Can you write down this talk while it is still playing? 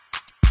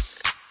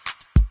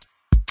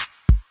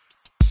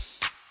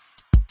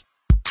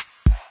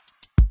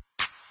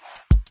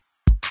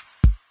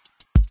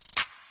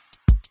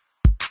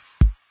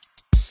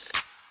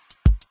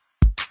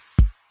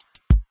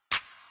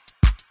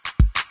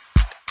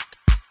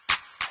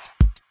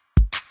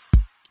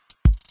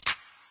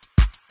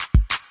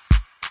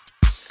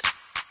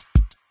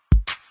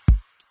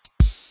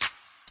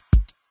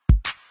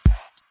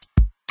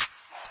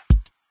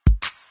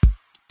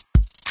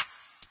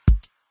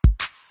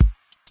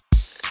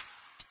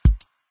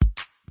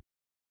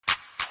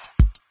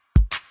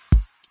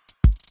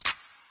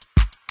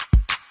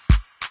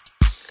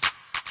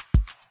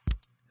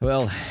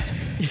Well,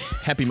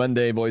 happy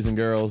Monday, boys and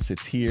girls.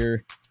 It's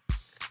here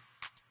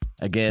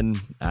again.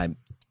 I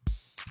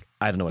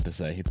don't know what to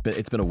say.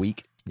 It's been a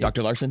week. Yep.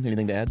 Dr. Larson,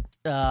 anything to add?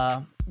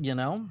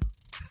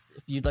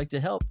 If you'd like to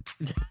help,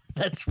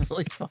 that's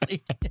really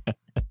funny.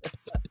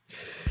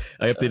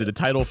 I updated the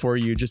title for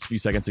you just a few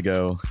seconds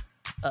ago.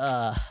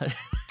 I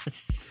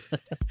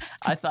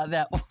thought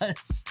that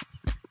was.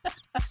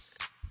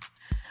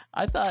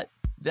 I thought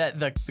that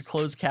the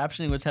closed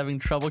captioning was having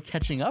trouble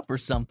catching up or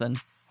something.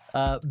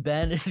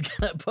 Ben is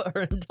going to put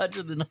her in touch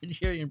with the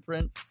Nigerian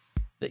prince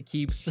that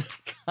keeps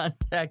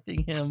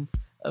contacting him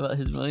about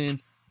his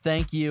millions.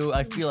 Thank you.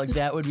 I feel like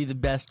that would be the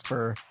best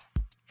for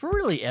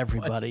really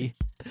everybody.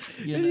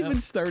 It even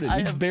started.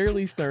 It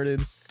barely started.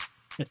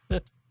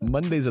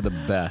 Mondays are the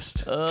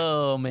best.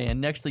 Oh,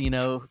 man. Next thing you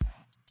know,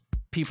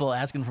 people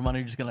asking for money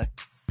are just going to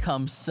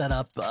come set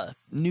up a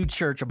new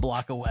church a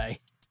block away.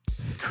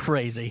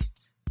 Crazy.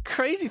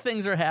 Crazy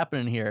things are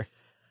happening here.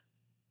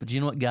 But you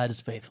know what? God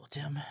is faithful,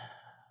 Tim.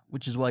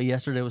 Which is why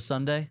yesterday was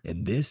Sunday.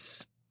 And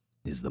this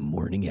is the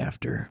morning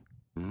after.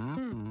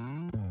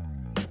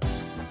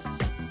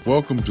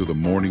 Welcome to the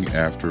Morning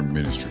After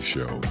Ministry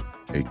Show,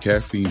 a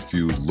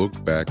caffeine-fueled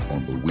look back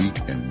on the week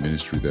and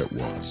ministry that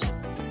was.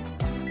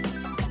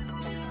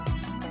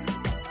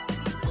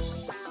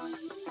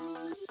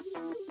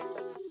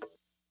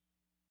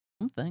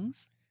 Some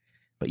things.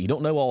 But you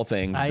don't know all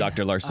things,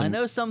 Dr. Larson. I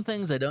know some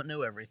things. I don't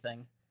know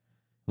everything.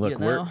 Look,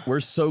 we're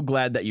so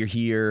glad that you're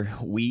here.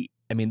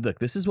 Look,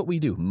 this is what we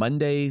do.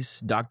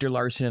 Mondays, Dr.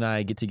 Larson and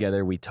I get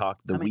together. We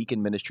talk the week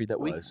in ministry that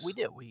was. We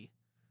do.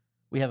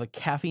 We have a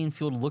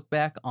caffeine-fueled look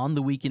back on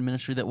the week in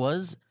ministry that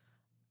was.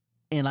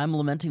 And I'm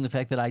lamenting the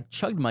fact that I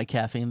chugged my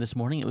caffeine this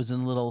morning. It was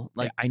in a little,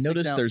 I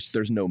noticed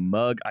there's no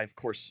mug. I, of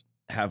course,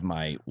 have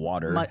my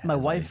water. My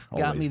wife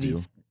got me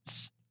these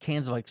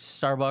cans of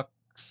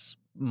Starbucks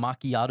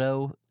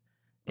macchiato,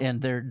 and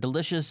they're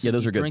delicious. Yeah,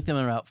 those are good. Drink them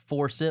in about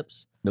 4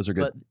 sips. Those are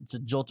good. But it's a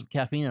jolt of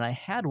caffeine, and I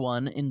had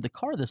one in the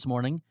car this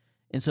morning.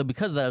 And so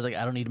because of that, I was like,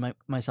 I don't need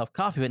myself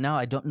coffee, but now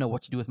I don't know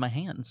what to do with my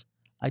hands.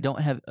 I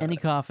don't have any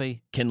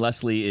coffee. Ken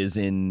Leslie is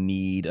in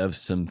need of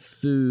some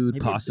food,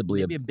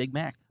 possibly a Big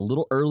Mac. A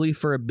little early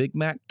for a Big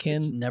Mac, Ken.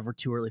 It's never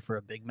too early for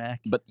a Big Mac.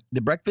 But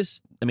the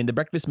breakfast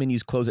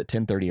menus close at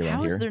 10:30 around here.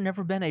 How has there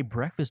never been a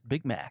breakfast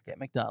Big Mac at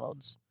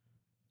McDonald's?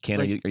 Ken,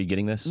 are you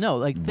getting this?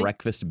 No,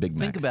 breakfast Big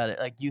Mac. Think about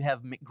it. Like you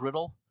have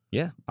McGriddle.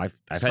 Yeah, I've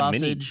had many.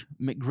 Sausage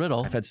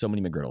McGriddle. I've had so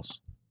many McGriddles.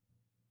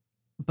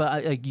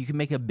 But you can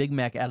make a Big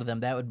Mac out of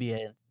them. That would be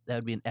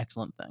an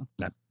excellent thing.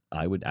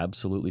 I would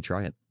absolutely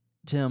try it.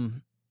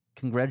 Tim,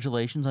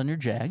 congratulations on your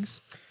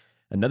Jags.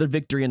 Another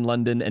victory in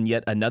London, and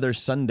yet another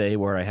Sunday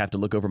where I have to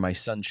look over my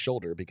son's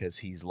shoulder because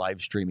he's live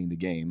streaming the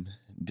game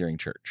during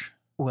church.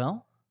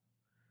 Well,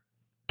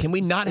 can we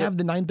not have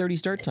the 9:30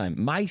 start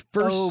time? My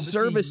first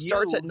service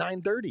starts at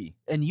 9:30,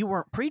 and you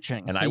weren't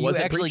preaching, and so I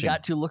wasn't actually preaching.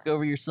 got to look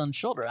over your son's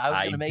shoulder. I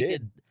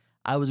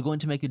was going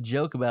to make a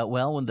joke about,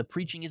 well, when the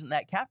preaching isn't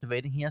that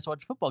captivating, he has to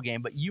watch a football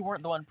game, but you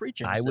weren't the one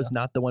preaching. I was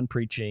not the one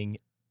preaching.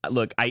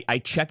 Look, I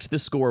checked the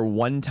score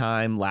one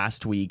time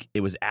last week.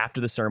 It was after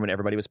the sermon.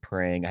 Everybody was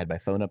praying. I had my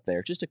phone up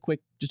there. Just a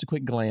quick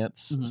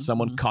glance. Mm-hmm,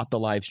 Someone caught the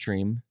live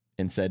stream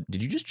and said,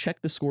 "Did you just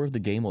check the score of the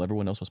game while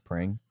everyone else was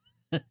praying?"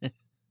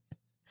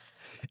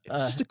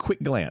 Just a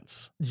quick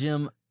glance.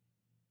 Jim,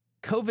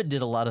 COVID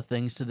did a lot of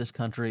things to this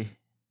country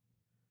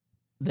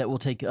that will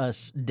take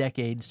us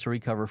decades to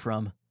recover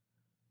from.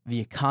 The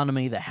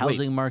economy, the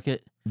housing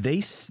market.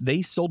 They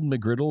sold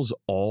McGriddles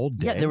all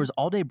day? Yeah, there was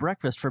all-day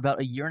breakfast for about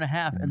a year and a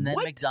half, and then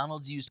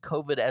McDonald's used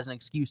COVID as an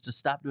excuse to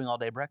stop doing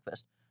all-day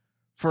breakfast.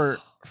 For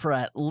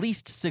at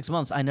least 6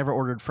 months, I never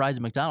ordered fries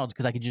at McDonald's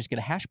because I could just get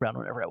a hash brown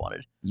whenever I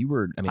wanted.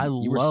 I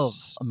love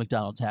a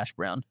McDonald's hash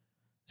brown.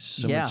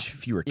 So much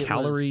fewer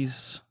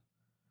calories.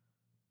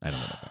 I don't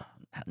know about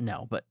that.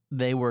 No, but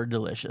they were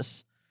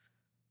delicious.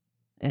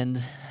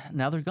 And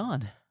now they're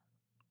gone.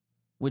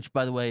 Which,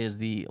 by the way, is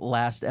the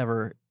last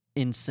ever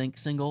NSYNC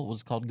single,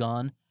 was called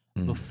Gone,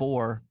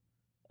 before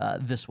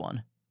this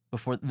one,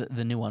 before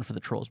the new one for the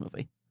Trolls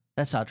movie.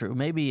 That's not true.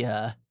 Maybe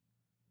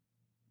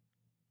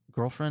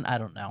Girlfriend? I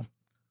don't know.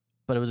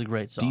 But it was a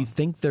great song. Do you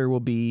think there will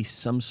be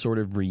some sort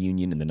of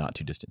reunion in the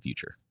not-too-distant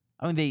future?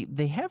 I mean,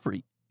 they have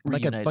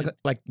reunited.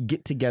 Like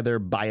get together,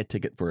 buy a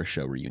ticket for a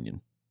show reunion.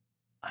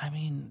 I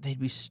mean, they'd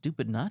be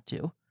stupid not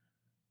to.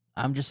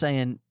 I'm just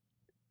saying,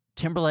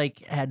 Timberlake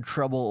had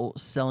trouble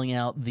selling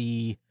out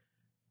the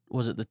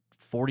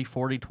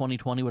 40/40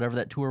 2020, whatever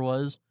that tour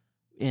was,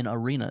 in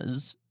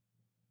arenas,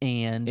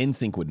 and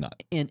NSYNC would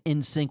not. And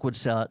NSYNC would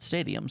sell out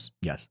stadiums.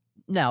 Yes.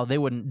 Now they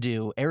wouldn't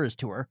do Eras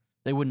tour.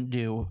 They wouldn't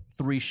do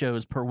 3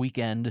 shows per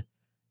weekend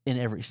in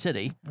every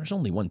city. There's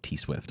only one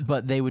T-Swift.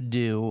 But they would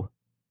do.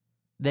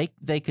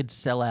 They could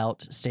sell out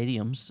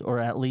stadiums, or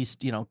at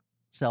least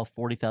sell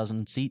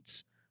 40,000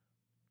 seats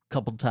a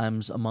couple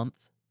times a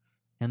month,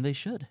 and they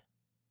should.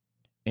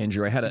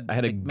 Andrew, I had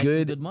a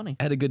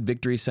good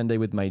victory Sunday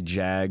with my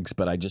Jags,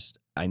 but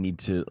I need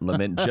to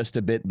lament just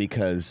a bit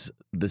because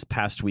this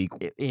past week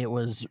it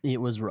was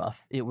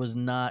rough. It was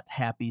not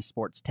happy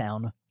sports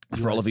town.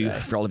 For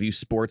all of you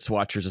sports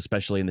watchers,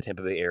 especially in the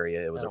Tampa Bay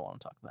area, I don't want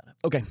to talk about it.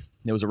 Okay.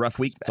 It was a rough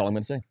week. That's all I'm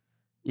going to say.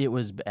 It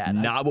was bad.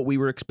 Not what we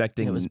were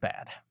expecting. It was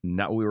bad.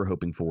 Not what we were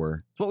hoping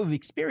for. It's what we've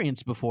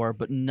experienced before,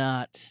 but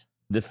not.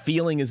 The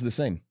feeling is the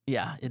same.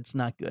 Yeah, it's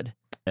not good.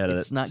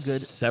 It's not good.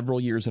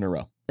 Several years in a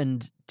row.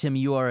 And Tim,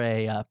 you are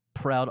a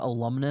proud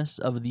alumnus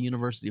of the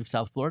University of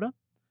South Florida,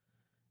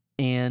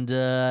 and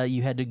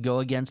you had to go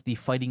against the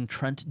Fighting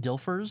Trent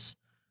Dilfers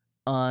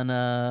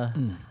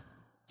on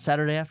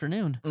Saturday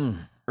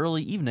afternoon,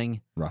 early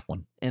evening. Rough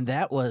one. And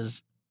that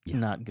was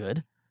not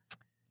good.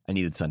 I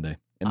needed Sunday.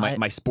 And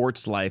my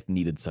sports life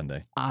needed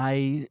Sunday.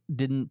 I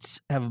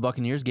didn't have a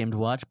Buccaneers game to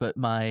watch, but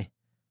my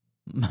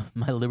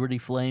Liberty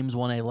Flames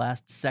won a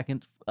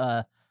last-second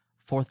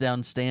fourth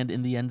down stand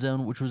in the end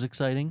zone, which was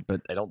exciting.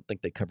 But I don't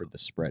think they covered the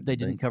spread. They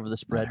didn't cover the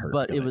spread,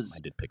 but it was. I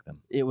did pick them.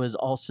 It was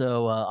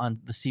also on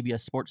the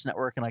CBS Sports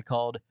Network, and I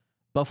called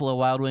Buffalo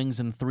Wild Wings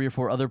and 3 or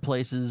 4 other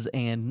places,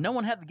 and no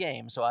one had the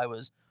game. So I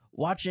was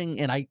watching,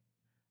 and I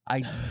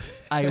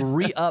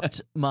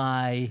re-upped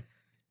my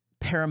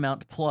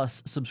Paramount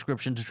Plus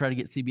subscription to try to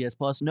get CBS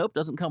Plus. Nope,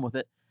 doesn't come with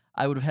it.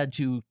 I would have had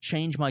to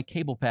change my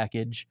cable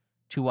package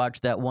to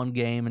watch that one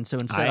game, and so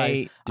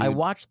instead I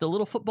watched the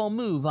little football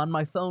move on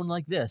my phone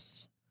like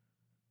this.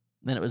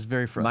 And it was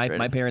very frustrating.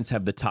 My parents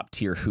have the top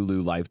tier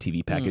Hulu live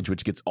TV package,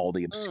 which gets all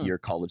the obscure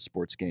college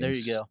sports games there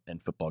you go.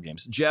 And football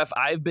games. Jeff,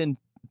 I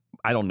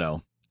don't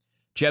know.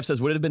 Jeff says,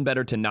 would it have been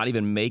better to not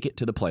even make it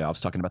to the playoffs,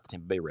 talking about the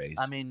Tampa Bay Rays,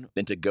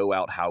 than to go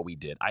out how we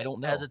did? I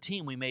don't know. As a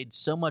team, we made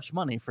so much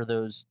money for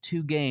those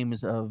 2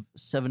 games of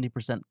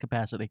 70%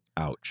 capacity.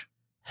 Ouch.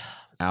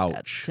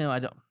 Ouch. Tim, I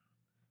don't.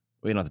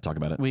 We don't have to talk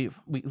about it.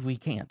 We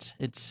can't.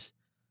 It's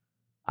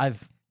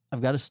I've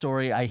got a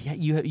story.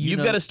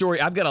 You've got a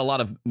story. I've got a lot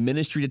of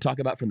ministry to talk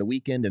about from the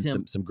weekend and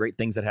Tim, some great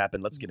things that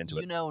happened. Let's get into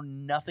it. You know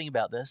nothing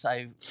about this.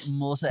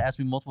 Melissa asked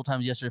me multiple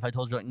times yesterday if I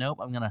told you. Like, nope.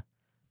 I'm gonna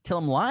tell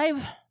him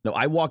live. No,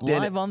 I walked in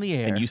live on the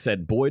air, and you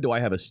said, "Boy, do I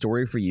have a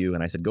story for you."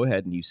 And I said, "Go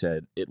ahead." And you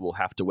said, "It will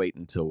have to wait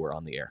until we're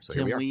on the air." So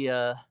Tim, here we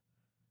are.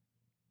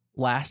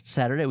 Last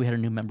Saturday we had a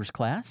new members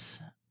class.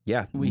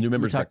 Yeah, new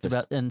members talked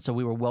breakfast. and so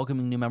we were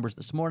welcoming new members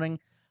this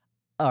morning.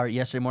 Or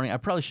yesterday morning. I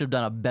probably should have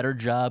done a better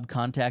job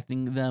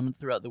contacting them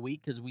throughout the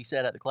week because we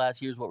said at the class,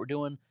 "Here's what we're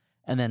doing."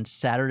 And then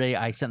Saturday,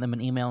 I sent them an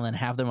email and then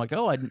have them like,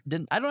 "Oh, I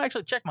don't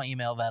actually check my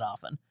email that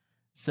often."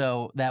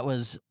 So that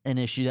was an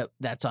issue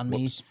that's on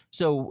me.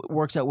 So it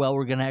works out well.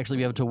 We're going to actually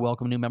be able to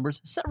welcome new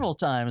members several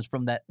times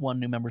from that one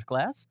new members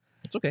class.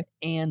 It's okay.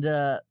 And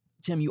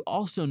Tim, you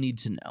also need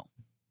to know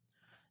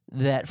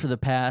that for the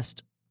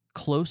past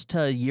close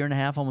to a year and a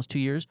half, almost 2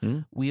 years,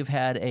 we have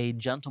had a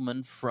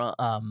gentleman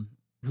from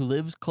who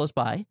lives close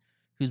by,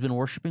 who's been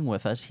worshiping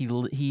with us.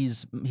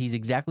 He's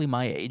exactly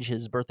my age.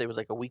 His birthday was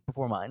like a week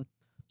before mine,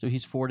 so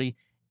he's 40,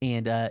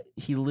 and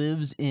he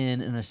lives in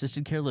an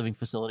assisted care living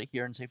facility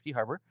here in Safety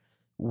Harbor,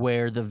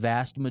 where the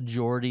vast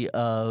majority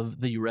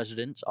of the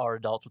residents are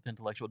adults with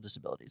intellectual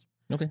disabilities.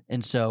 Okay.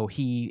 And so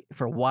he,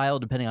 for a while,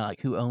 depending on like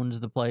who owns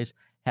the place,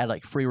 had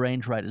like free reign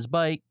to ride his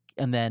bike,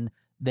 and then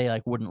they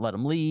like wouldn't let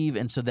him leave.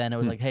 And so then it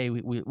was like, hey,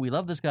 we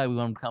love this guy. We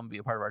want him to come be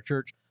a part of our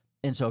church.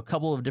 And so a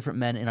couple of different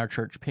men in our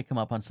church pick him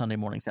up on Sunday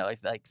mornings,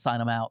 like sign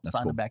him out,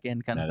 sign him back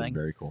in kind of thing. That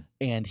is very cool.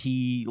 And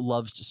he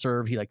loves to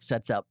serve. He like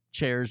sets up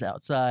chairs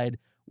outside.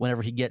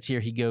 Whenever he gets here,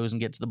 he goes and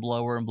gets the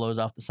blower and blows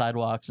off the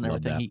sidewalks and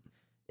everything.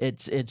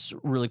 It's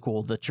really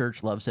cool. The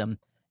church loves him.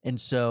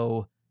 And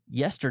so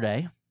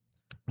yesterday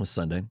was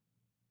Sunday.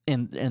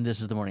 And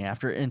this is the morning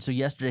after. And so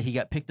yesterday he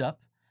got picked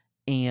up,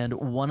 and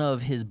one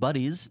of his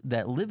buddies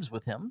that lives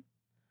with him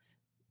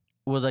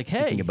was like,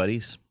 Speaking hey, of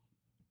buddies.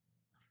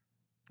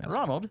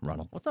 Ronald,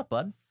 what's up,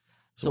 bud?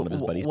 So one of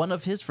his buddies. One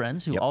of his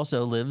friends who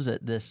also lives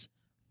at this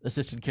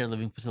assisted care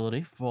living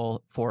facility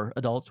for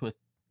adults with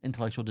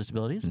intellectual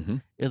disabilities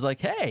is like,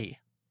 hey,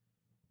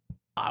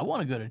 I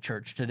want to go to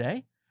church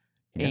today.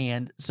 Yeah.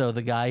 And so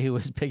the guy who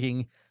was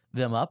picking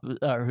them up,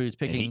 or who's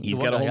picking, he's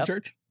got a whole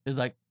church, is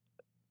like,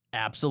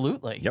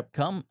 absolutely, yep,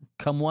 come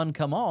one,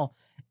 come all.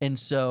 And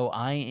so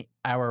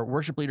our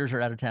worship leaders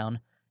are out of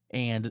town,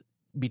 and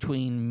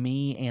between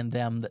me and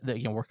them,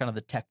 we're kind of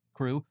the tech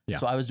crew. Yeah.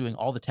 So I was doing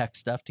all the tech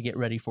stuff to get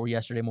ready for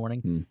yesterday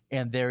morning.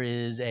 And there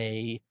is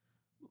a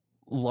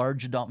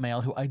large adult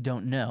male who I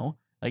don't know,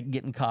 like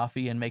getting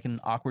coffee and making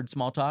awkward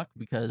small talk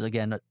because,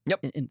 again,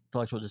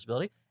 intellectual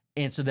disability.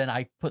 And so then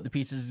I put the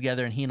pieces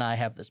together, and he and I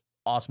have this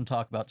awesome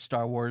talk about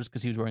Star Wars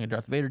because he was wearing a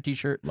Darth Vader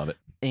t-shirt. Love it.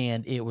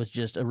 And it was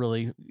just a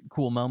really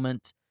cool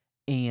moment.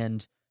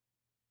 And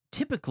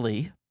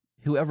typically,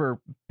 whoever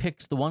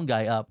picks the one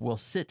guy up will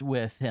sit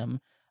with him,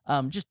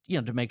 just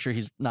to make sure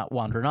he's not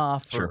wandering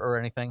off or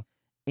anything.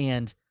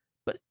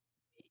 But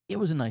it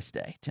was a nice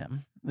day,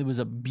 Tim. It was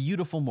a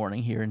beautiful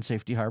morning here in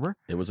Safety Harbor.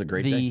 It was a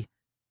great day.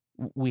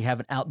 We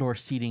have an outdoor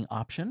seating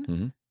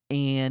option,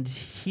 and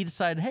he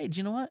decided, hey, do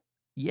you know what?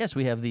 Yes,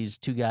 we have these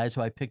 2 guys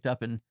who I picked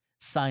up and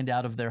signed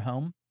out of their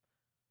home.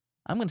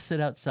 I'm going to sit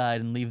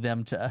outside and leave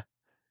them to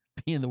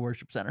be in the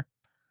worship center.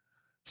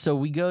 So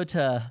we go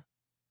to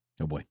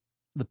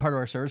the part of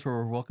our service where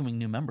we're welcoming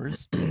new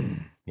members.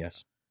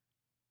 Yes.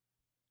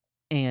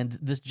 And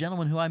this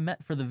gentleman who I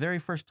met for the very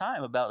first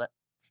time about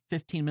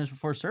 15 minutes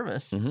before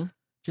service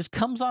just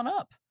comes on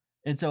up.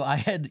 And so I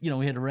had,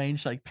 we had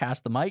arranged to like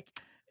pass the mic,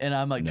 and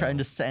I'm like trying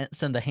to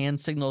send the hand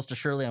signals to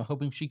Shirley. I'm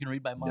hoping she can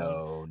read my mind.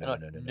 No.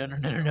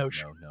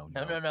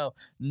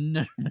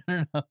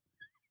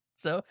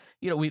 So,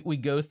 we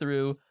go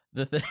through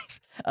the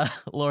things.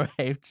 Laura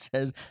Haft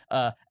says,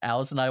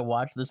 Alice and I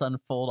watched this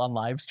unfold on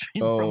live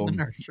stream from the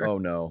nursery. Oh,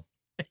 no.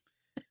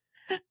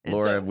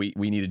 Laura, we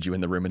needed you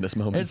in the room in this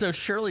moment. And so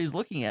Shirley's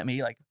looking at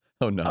me like,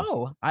 oh,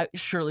 no.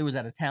 Shirley was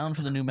out of town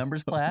for the new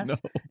members class. No.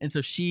 And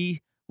so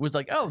she was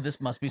like, oh, this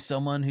must be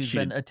someone who's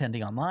been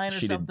attending online or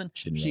something.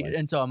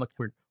 And so I'm like,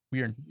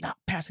 we are not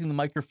passing the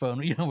microphone.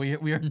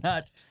 We are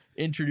not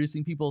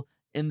introducing people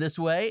in this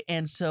way.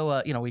 And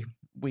so,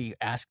 we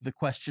ask the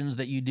questions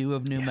that you do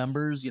of new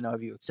members.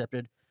 Have you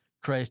accepted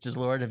Christ as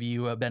Lord? Have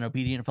you been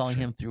obedient following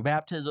him through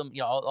baptism?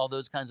 All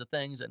those kinds of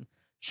things. And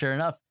sure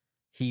enough,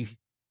 he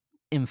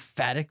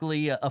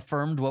emphatically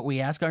affirmed what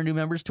we ask our new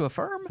members to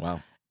affirm.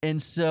 Wow.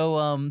 And so,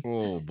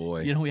 oh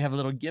boy, we have a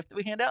little gift that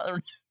we hand out.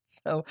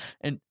 So,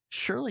 and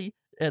Shirley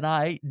and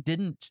I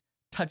didn't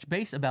touch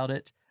base about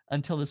it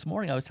until this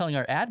morning. I was telling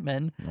our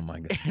admin. Oh my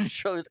goodness. And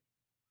Shirley was,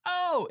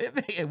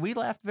 we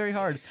laughed very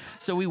hard.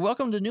 So we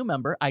welcomed a new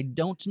member. I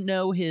don't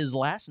know his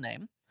last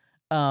name.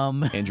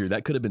 Andrew,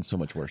 that could have been so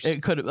much worse.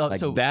 It could have.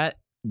 So that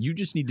you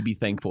just need to be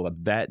thankful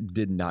that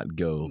did not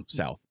go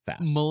south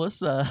fast.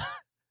 Melissa,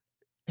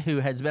 who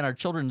has been our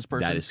children's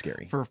person that is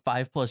scary. For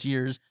 5+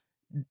 years,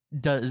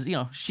 does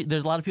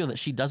there's a lot of people that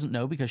she doesn't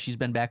know because she's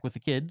been back with the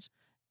kids,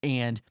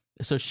 and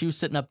so she was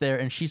sitting up there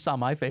and she saw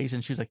my face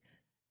and she was like,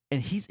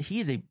 and he's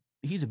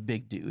a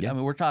big dude. Yeah. I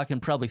mean, we're talking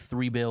probably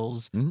 3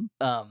 bills.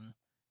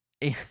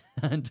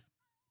 And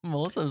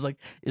Melissa was like,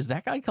 is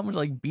that guy coming to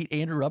like beat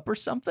Andrew up or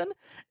something?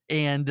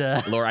 And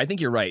Laura, I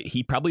think you're right.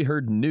 He probably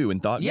heard new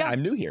and thought,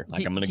 I'm new here.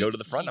 Like, I'm going to go to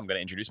the front. I'm going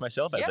to introduce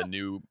myself as a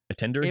new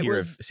attender here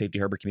of Safety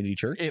Harbor Community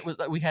Church. It was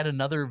like we had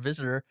another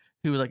visitor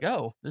who was like,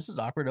 oh, this is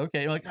awkward.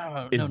 Okay. Like,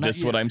 no, is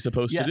this what I'm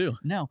supposed to do?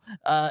 No.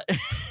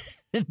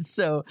 And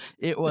so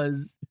it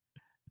was,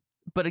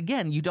 but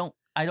again,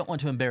 I don't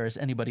want to embarrass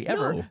anybody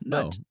ever.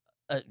 No.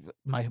 But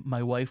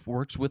my wife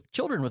works with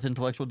children with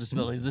intellectual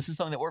disabilities. This is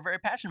something that we're very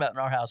passionate about in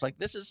our house. Like,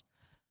 this is,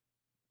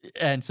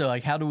 and so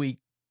like, how do we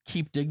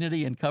keep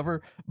dignity and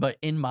cover? But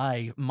in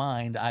my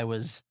mind, I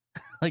was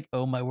like,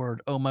 oh my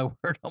word.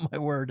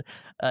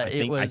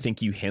 I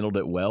think you handled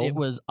it well. It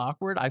was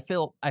awkward. I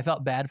felt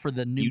bad for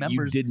the new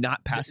members. You did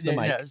not pass the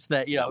mic.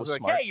 That was like,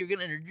 smart. Hey, you're going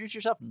to introduce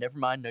yourself. Never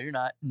mind. No, you're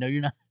not.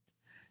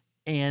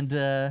 And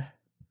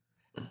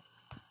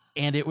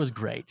it was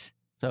great.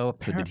 So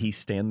did he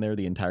stand there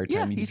the entire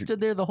time? Yeah, he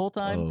stood there the whole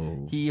time.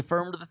 Oh. He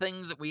affirmed the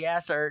things that we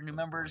asked our new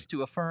members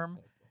to affirm.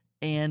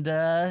 And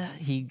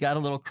he got a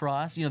little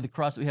cross. The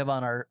cross that we have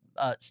on our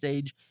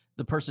stage,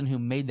 the person who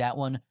made that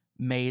one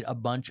made a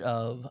bunch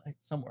of,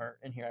 somewhere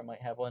in here I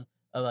might have one,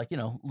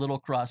 little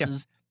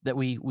crosses that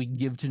we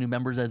give to new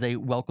members as a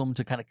welcome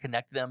to kind of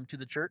connect them to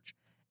the church.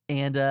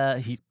 And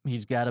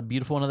he's got a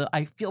beautiful one of them.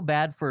 I feel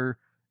bad for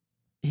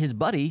his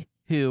buddy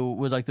who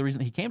was like the reason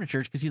he came to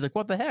church, because he's like,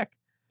 what the heck?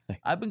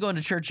 I've been going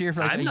to church here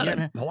for like a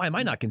year. Why am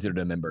I not considered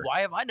a member?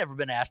 Why have I never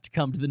been asked to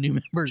come to the new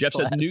members Jeff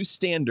class? Says, new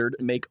standard,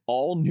 make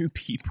all new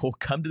people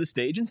come to the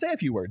stage and say a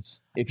few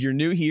words. If you're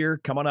new here,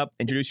 come on up,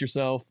 introduce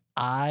yourself.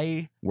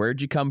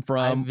 Where'd you come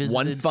from?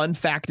 One fun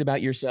fact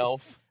about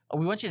yourself.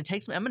 We want you to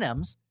take some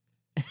M&Ms.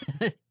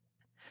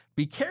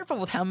 Be careful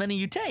with how many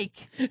you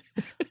take.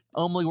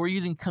 Only we're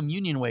using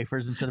communion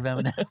wafers instead of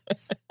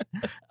M&Ms.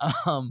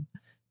 But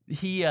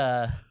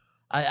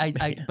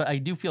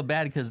I do feel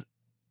bad because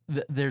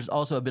there's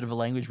also a bit of a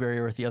language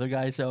barrier with the other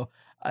guy. So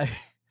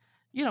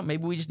maybe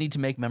we just need to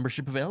make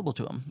membership available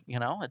to him.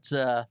 It's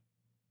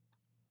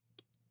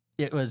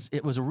it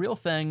was a real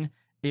thing.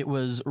 It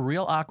was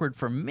real awkward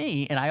for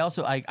me. And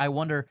I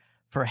wonder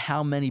for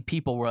how many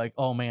people were like,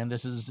 oh man,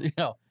 this is,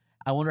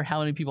 I wonder how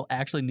many people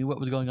actually knew what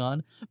was going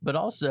on. But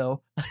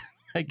also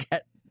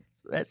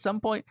at some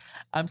point,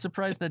 I'm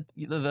surprised that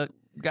the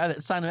guy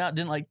that signed him out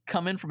didn't like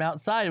come in from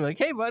outside and be like,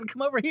 hey bud,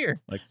 come over here.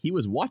 Like, he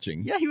was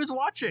watching. Yeah, he was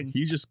watching.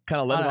 He just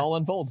kind of let it all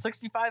unfold.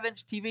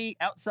 65-inch TV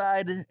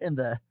outside in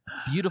the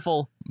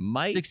beautiful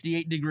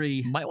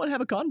 68-degree. Might want to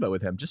have a convo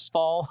with him. Just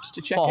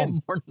to check fall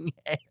in. Morning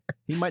air.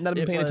 He might not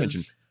have been paying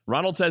attention.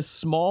 Ronald says,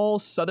 small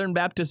Southern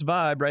Baptist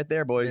vibe right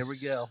there, boys. There we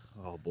go.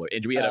 Oh boy,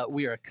 Andrew,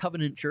 we are a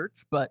covenant church,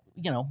 but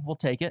we'll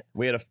take it.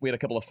 We had a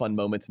couple of fun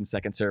moments in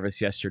second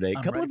service yesterday.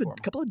 A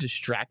couple of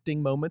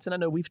distracting moments, and I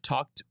know we've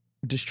talked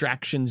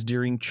distractions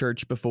during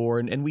church before,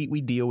 and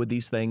we deal with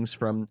these things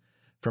from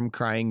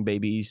crying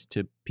babies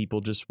to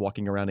people just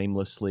walking around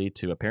aimlessly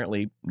to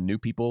apparently new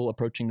people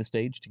approaching the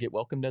stage to get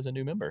welcomed as a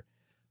new member.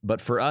 But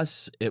for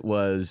us, it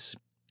was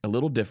a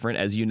little different.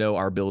 As you know,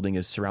 our building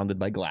is surrounded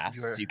by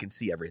glass, so you can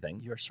see everything.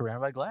 You're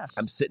surrounded by glass.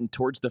 I'm sitting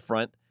towards the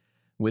front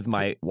with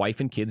my wife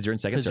and kids during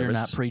second service. Because you're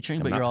not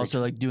preaching, but you're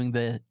also like doing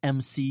the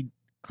MC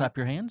clap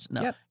your hands.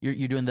 No, yep.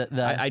 You're doing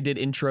the. I did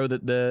intro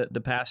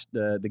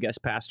the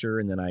guest pastor,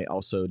 and then I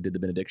also did the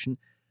benediction.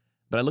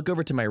 But I look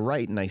over to my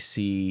right and I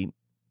see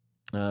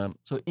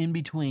So in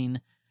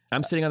between.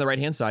 I'm sitting on the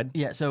right-hand side.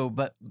 Yeah, so,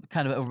 but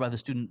kind of over by the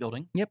student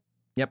building. Yep.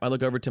 I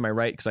look over to my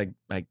right because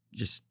I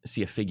just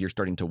see a figure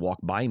starting to walk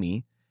by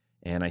me,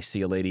 and I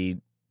see a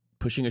lady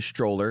pushing a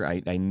stroller.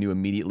 I knew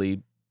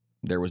immediately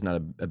there was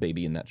not a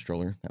baby in that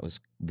stroller. That was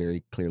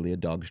very clearly a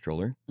dog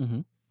stroller. Mm-hmm.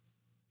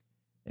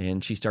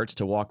 And she starts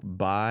to walk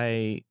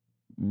by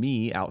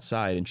me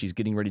outside, and she's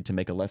getting ready to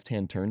make a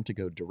left-hand turn to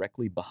go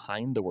directly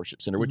behind the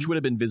worship center, which would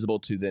have been visible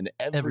to then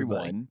everyone.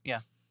 Everybody. Yeah.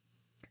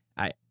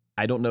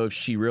 I don't know if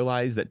she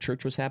realized that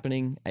church was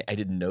happening. I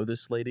didn't know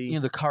this lady. You know,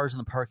 the cars in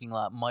the parking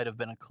lot might have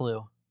been a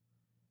clue.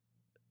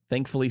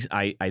 Thankfully,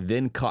 I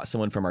then caught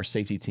someone from our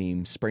safety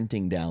team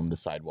sprinting down the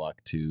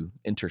sidewalk to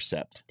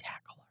intercept.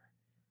 Tackle her.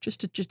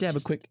 Just to have a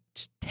quick...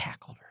 Just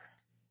tackled her.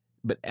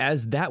 But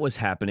as that was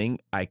happening,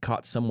 I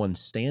caught someone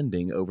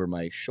standing over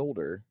my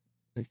shoulder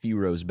a few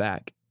rows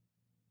back,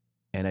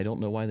 and I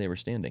don't know why they were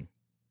standing.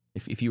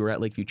 If you were at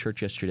Lakeview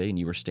Church yesterday and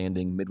you were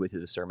standing midway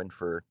through the sermon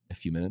for a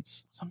few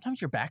minutes. Sometimes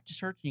you're back to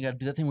church and you got to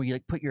do that thing where you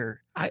like put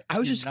your... I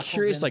was your just knuckles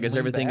curious, in like, and is lean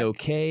everything back.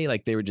 okay?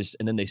 Like they were just,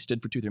 and then they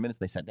stood for 2-3 minutes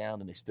and they sat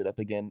down and they stood up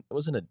again. It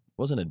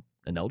wasn't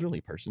an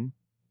elderly person.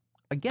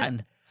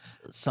 Again,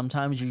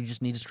 sometimes you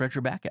just need to stretch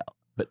your back out.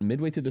 But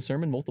midway through the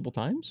sermon multiple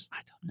times? I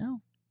don't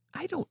know.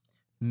 I don't.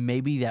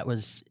 Maybe that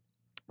was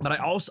But I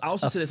also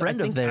a say this.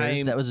 friend I of think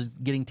theirs that was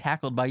getting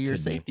tackled by your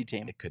Could be. safety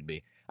team. It could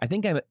be. I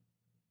think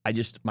I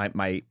just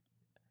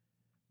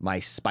my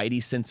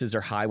spidey senses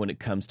are high when it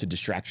comes to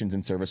distractions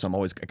in service. So I'm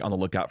always on the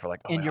lookout for like.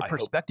 And your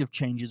perspective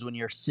changes when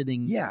you're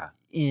sitting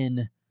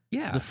in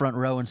Yeah. the front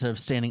row instead of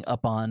standing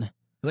up on.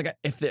 Like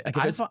I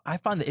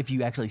find that if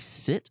you actually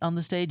sit on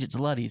the stage, it's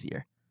a lot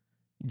easier.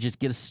 You just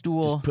get a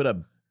stool, just put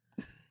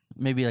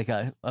maybe like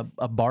a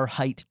bar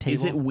height table.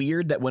 Is it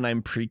weird that when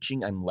I'm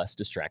preaching, I'm less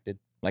distracted?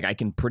 Like I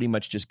can pretty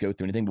much just go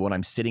through anything, but when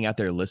I'm sitting out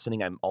there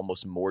listening, I'm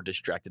almost more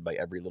distracted by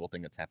every little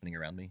thing that's happening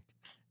around me.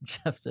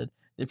 Jeff said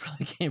they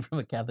probably came from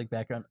a Catholic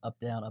background. Up,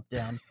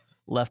 down,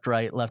 left,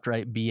 right,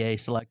 BA,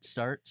 select,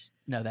 start.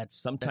 No, that's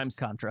Sometimes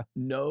contra.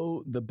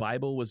 No, the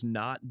Bible was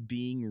not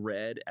being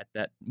read at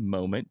that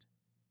moment.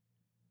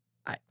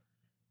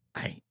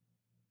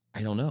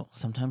 I don't know.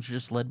 Sometimes you're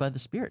just led by the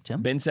Spirit,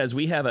 Tim. Ben says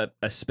we have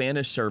a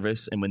Spanish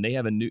service, and when we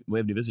have new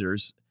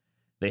visitors,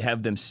 they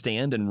have them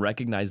stand and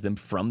recognize them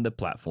from the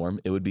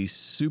platform. It would be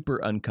super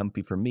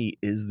uncomfy for me.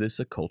 Is this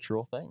a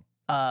cultural thing?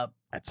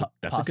 That's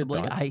possibly.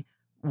 a good thought. I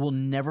will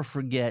never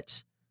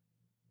forget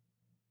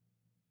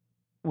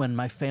when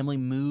my family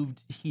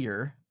moved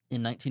here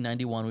in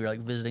 1991. We were like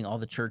visiting all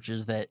the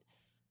churches that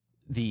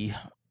the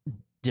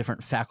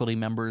different faculty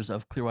members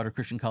of Clearwater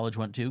Christian College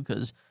went to,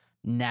 because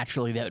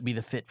naturally that would be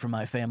the fit for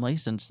my family,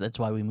 since that's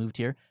why we moved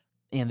here.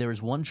 And there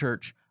was one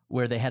church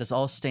where they had us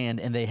all stand,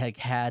 and they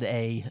had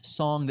a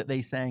song that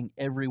they sang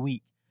every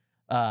week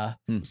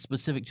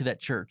specific to that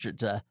church.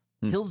 It's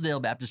Hillsdale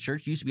Baptist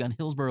Church. It used to be on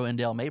Hillsborough,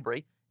 Endale,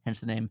 Mabry, hence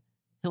the name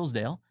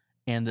Hillsdale.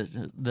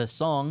 And the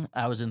song,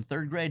 I was in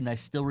 3rd grade, and I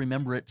still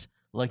remember it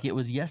like it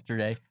was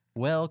yesterday.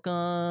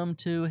 Welcome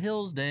to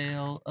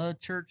Hillsdale, a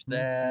church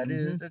that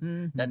is...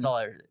 That's all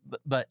I heard.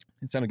 But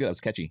it sounded good. It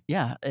was catchy.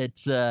 Yeah,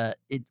 it's... That's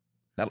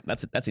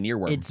an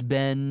earworm. It's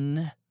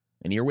been...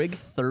 An earwig?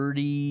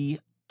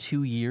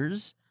 32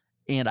 years,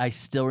 and I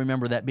still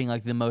remember that being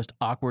like the most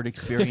awkward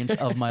experience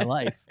of my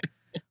life.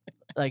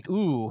 Like,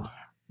 ooh,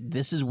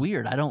 this is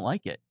weird. I don't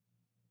like it.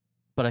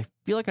 But I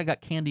feel like I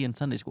got candy in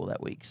Sunday school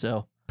that week,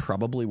 so...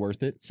 Probably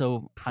worth it.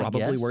 So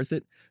probably worth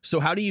it.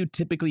 So how do you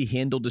typically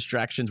handle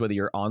distractions, whether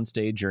you're on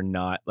stage or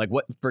not? Like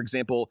what, for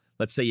example,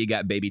 let's say you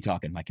got baby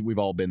talking. Like we've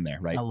all been there,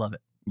 right? I love it.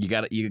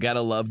 You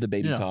gotta love the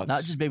baby talks.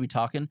 Not just baby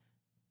talking,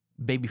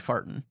 baby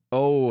farting.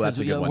 Oh, that's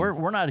a good one.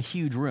 We're not a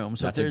huge room,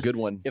 so that's a good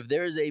one. If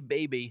there is a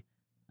baby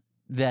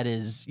that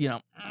is,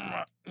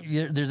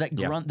 there's that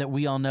grunt that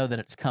we all know that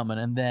it's coming,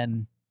 and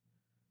then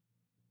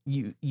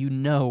you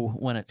know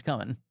when it's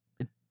coming.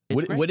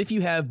 What if you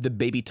have the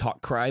baby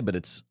talk cry, but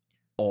it's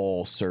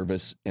all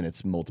service and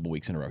it's multiple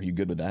weeks in a row? Are you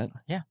good with that?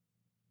 Yeah.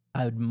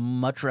 I would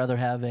much rather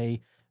have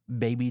a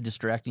baby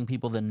distracting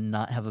people than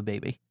not have a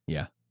baby.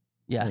 Yeah.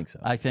 Yeah. I think so.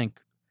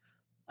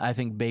 I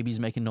think babies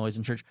making noise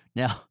in church.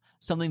 Now,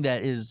 something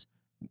that is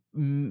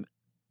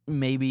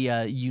maybe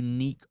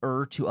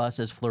unique-er to us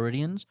as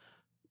Floridians,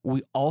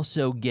 we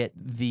also get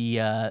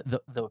the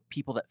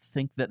people that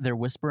think that they're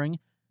whispering.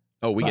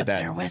 Oh, we get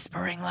that. They're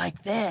whispering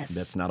like this.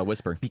 That's not a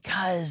whisper.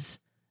 Because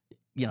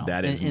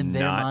that is in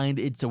their not mind,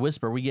 it's a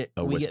whisper. We get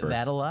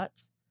that a lot.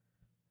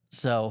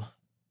 So,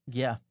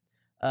 yeah.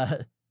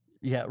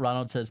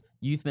 Ronald says,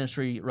 youth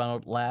ministry,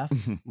 Ronald, laugh,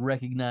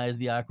 recognize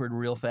the awkward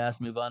real fast,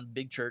 move on,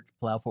 big church,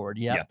 plow forward.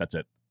 Yeah. Yeah, that's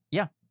it.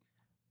 Yeah.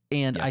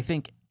 And I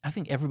think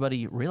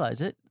everybody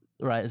realizes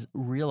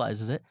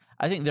it.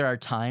 I think there are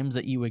times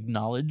that you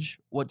acknowledge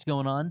what's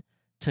going on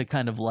to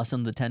kind of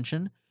lessen the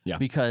tension. Yeah.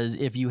 Because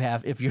if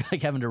you're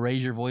like having to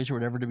raise your voice or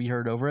whatever to be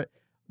heard over it,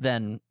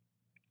 then,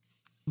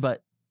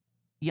 but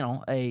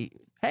hey.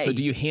 So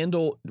do you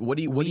handle, what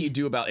do you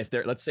do about if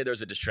let's say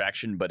there's a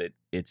distraction, but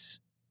it's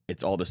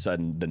all of a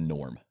sudden the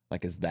norm?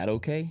 Like, is that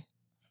okay?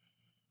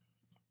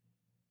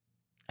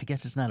 I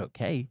guess it's not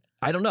okay.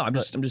 I don't know. I'm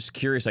just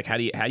curious. Like, how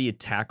do you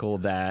tackle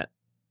that?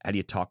 How do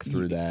you talk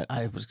through that?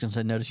 I was going to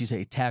say, notice you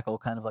say tackle,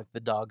 kind of like the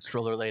dog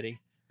stroller lady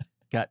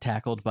got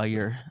tackled by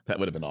your That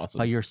would have been awesome.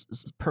 by your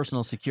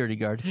personal security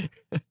guard.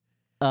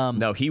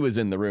 No, he was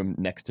in the room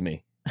next to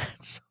me.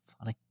 It's so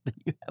funny that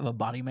you have a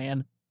body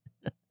man.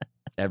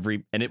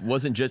 And it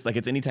wasn't just like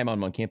it's anytime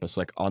I'm on campus.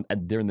 Like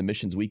during the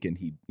missions weekend,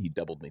 he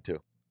doubled me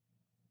too.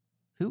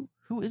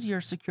 Who is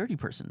your security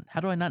person?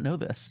 How do I not know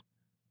this?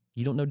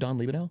 You don't know Don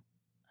Liebenau?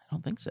 I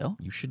don't think so.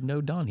 You should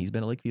know Don. He's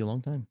been at Lakeview a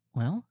long time.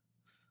 Well,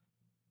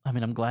 I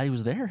mean, I'm glad he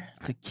was there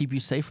to keep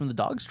you safe from the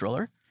dog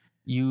stroller.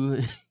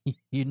 You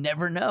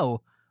never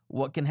know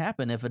what can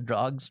happen if a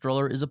dog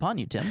stroller is upon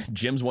you, Tim.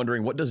 Jim's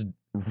wondering, what does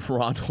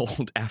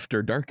Ronald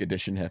After Dark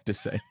edition have to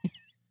say?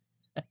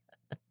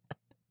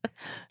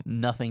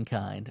 Nothing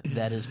kind,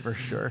 that is for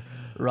sure.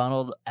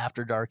 Ronald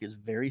After Dark is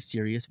very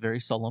serious, very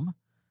solemn,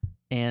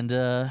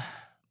 and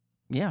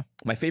yeah.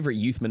 My favorite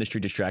youth ministry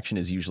distraction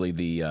is usually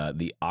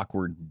the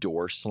awkward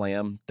door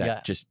slam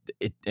that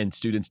and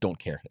students don't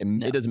care.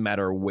 It doesn't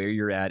matter where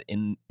you're at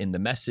in the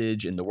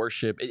message, in the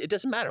worship. It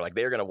doesn't matter. Like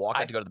they're going to walk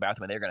out to go to the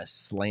bathroom and they're going to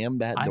slam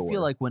that door. I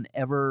feel like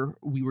whenever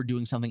we were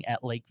doing something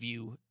at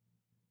Lakeview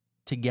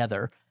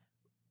together,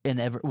 and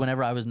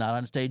whenever I was not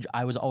on stage,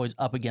 I was always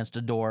up against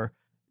a door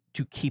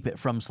to keep it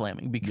from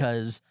slamming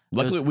because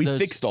luckily we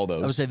fixed all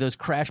those. I would say those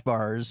crash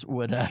bars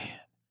would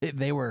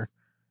they were.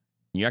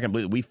 You're not gonna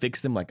believe it. We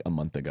fixed them like a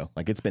month ago.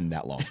 Like it's been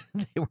that long.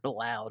 They were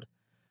loud.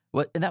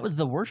 And that was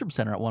the worship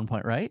center at one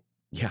point, right?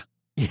 Yeah.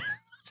 Yeah.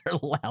 Those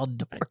are loud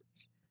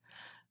doors.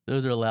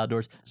 Those are loud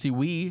doors. See,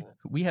 we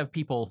have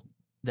people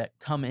that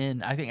come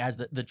in. I think as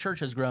the church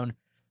has grown,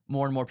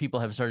 more and more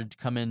people have started to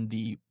come in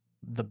the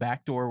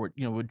back door, which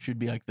should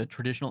be like the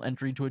traditional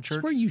entry to a church.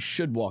 It's where you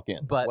should walk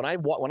in. But when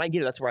I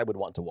get it, that's where I would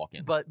want to walk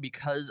in. But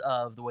because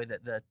of the way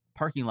that the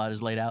parking lot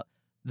is laid out,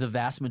 the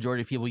vast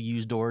majority of people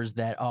use doors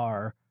that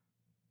are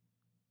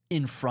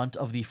in front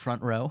of the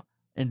front row.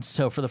 And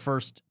so for the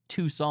first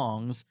two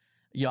songs,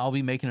 I'll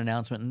be making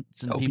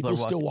announcements and people are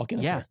still walking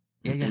in. Yeah.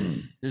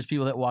 There's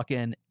people that walk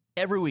in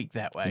every week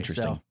that way.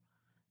 Interesting.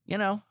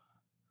 So,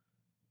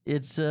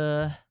 it's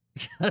Ronald.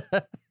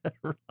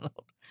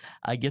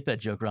 I get that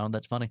joke, Ronald.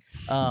 That's funny.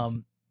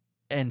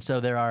 And so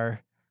there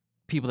are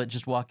people that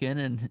just walk in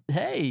and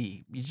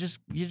hey, you just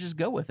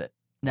go with it.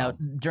 Now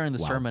during the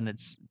sermon,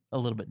 it's a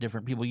little bit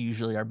different. People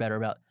usually are better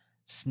about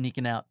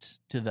sneaking out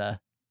to the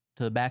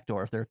back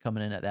door if they're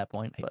coming in at that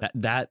point. But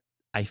that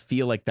I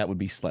feel like that would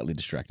be slightly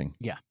distracting.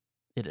 Yeah,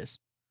 it is.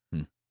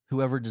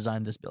 Whoever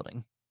designed this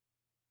building,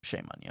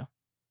 shame on you.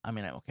 I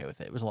mean, I'm okay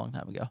with it. It was a long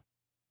time ago.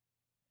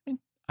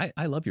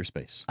 I love your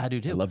space. I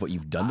do too. I love what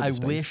you've done to the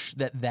space. I wish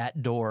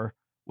that door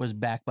was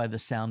back by the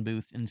sound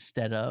booth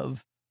instead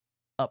of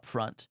up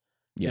front.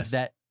 Yes.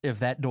 If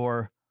that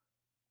door,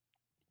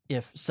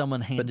 if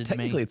someone handed me... But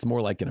technically it's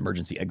more like an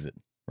emergency exit,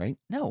 right?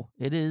 No,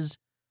 it is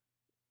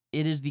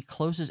the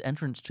closest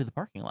entrance to the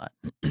parking lot.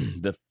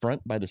 The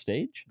front by the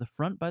stage? The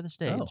front by the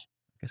stage. Oh,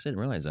 I guess I didn't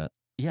realize that.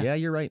 Yeah,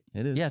 you're right.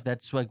 It is. Yeah,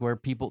 that's like where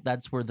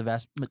that's where the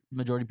vast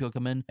majority of people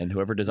come in. And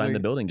whoever designed the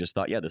building just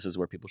thought, this is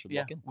where people should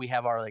walk in. We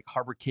have our like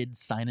Harbor Kids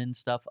sign-in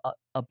stuff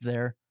up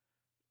there.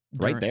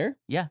 Right there?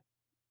 Yeah.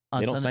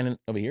 They don't sign in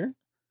over here?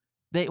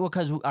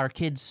 Because our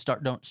kids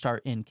don't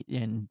start in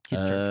kids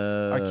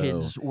church. Our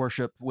kids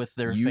worship with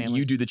their families.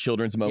 You do the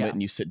children's moment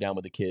and you sit down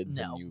with the kids.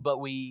 No, and you but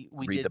we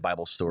read the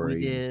Bible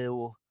story.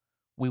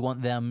 We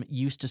want them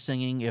used to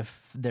singing.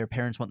 If their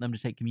parents want them to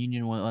take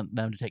communion, we want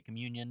them to take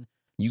communion.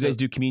 You guys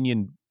do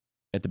communion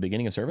at the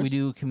beginning of service? We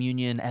do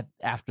communion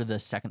after the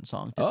second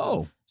song.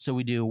 Oh. So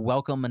we do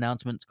welcome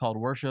announcements called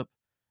worship,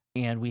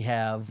 and we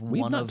have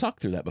We've not talked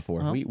through that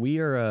before. Uh-huh. We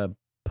are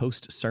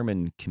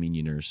post-sermon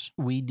communioners.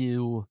 We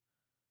do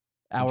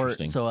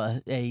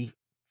a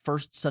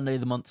first Sunday of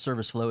the month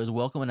service flow is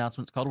welcome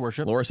announcements called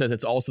worship. Laura says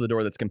it's also the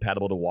door that's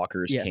compatible to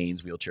walkers,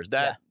 canes, wheelchairs.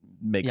 That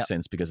makes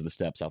sense because of the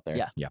steps out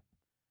there. Yeah.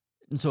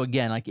 And so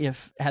again, like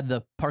had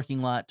the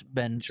parking lot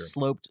been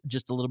sloped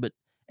just a little bit,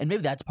 and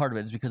maybe that's part of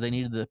it is because they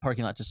needed the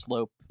parking lot to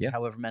slope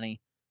however many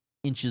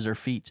inches or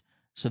feet.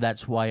 So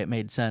that's why it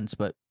made sense.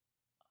 But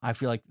I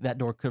feel like that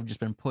door could have just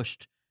been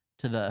pushed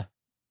to the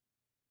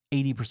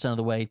 80% of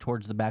the way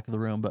towards the back of the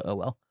room. But oh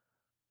well.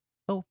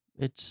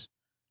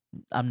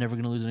 I'm never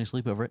going to lose any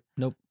sleep over it.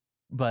 Nope.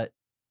 But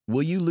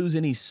will you lose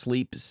any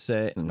sleep?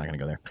 I'm not going to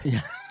go there.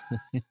 Yeah.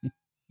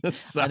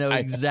 I know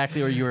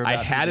exactly where you were about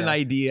I had an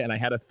idea and I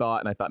had a thought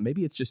and I thought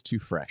maybe it's just too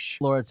fresh.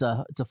 Laura, it's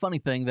a funny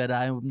thing that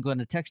I'm going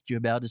to text you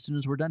about as soon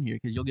as we're done here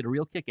because you'll get a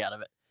real kick out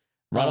of it.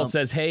 Ronald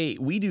says, hey,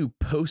 we do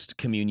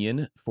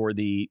post-communion for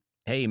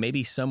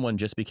maybe someone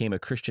just became a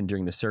Christian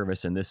during the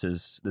service and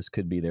this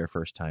could be their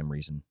first time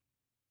reason.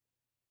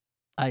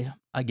 I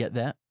get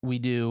that. We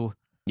do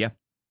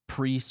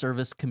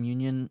pre-service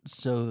communion,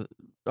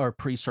 or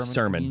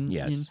pre-sermon communion,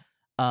 yes.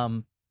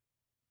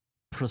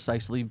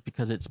 Precisely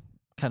because it's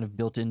kind of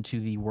built into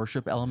the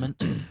worship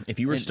element. If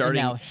you were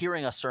starting now,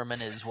 hearing a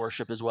sermon is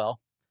worship as well,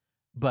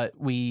 but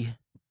we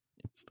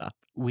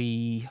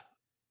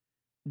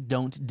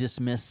don't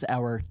dismiss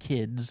our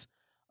kids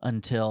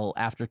until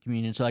after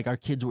communion. So like our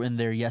kids were in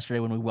there yesterday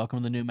when we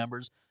welcomed the new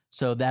members.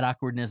 So that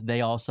awkwardness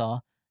they all saw.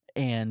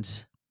 And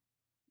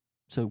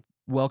so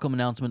welcome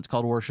announcements,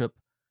 called worship,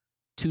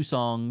 2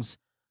 songs,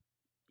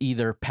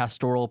 either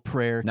pastoral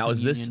prayer. Now,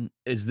 communion.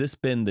 is this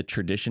been the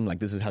tradition? Like,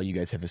 this is how you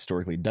guys have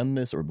historically done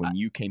this, or when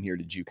you came here,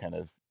 did you kind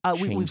of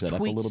change we've that up a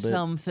tweaked little bit?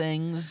 some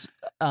things.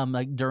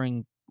 Like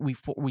during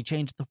we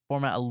changed the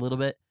format a little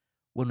bit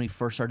when we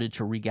first started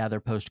to regather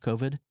post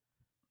COVID.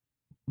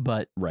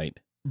 But Right.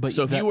 But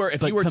so if you were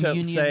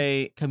to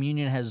say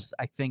communion has,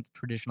 I think,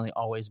 traditionally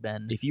always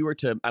been, if you were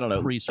to, I don't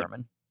know,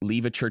 pre-sermon,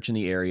 leave a church in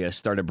the area,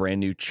 start a brand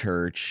new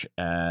church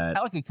at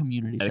like a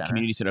community center. a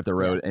community center up the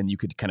road, and you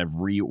could kind of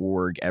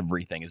reorg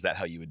everything. Is that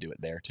how you would do it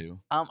there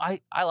too? I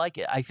like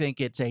it. I think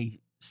it's a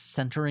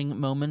centering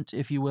moment,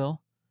 if you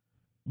will,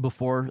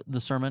 before the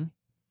sermon.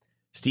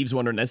 Steve's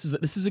wondering, this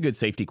is a good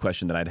safety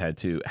question that I'd had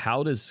too.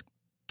 How does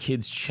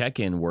kids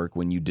check-in work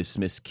when you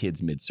dismiss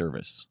kids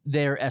mid-service?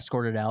 They're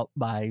escorted out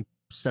by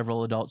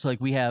several adults. So like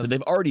we have, so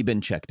they've already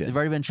been checked in. They've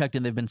already been checked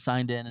in. They've been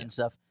signed in and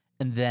stuff.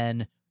 And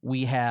then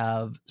we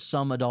have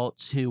some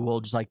adults who will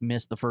just like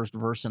miss the first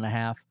verse and a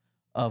half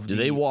of. Do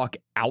they walk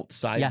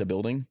outside Yeah. the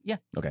building? Yeah.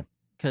 Okay.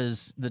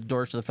 Because the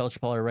doors to the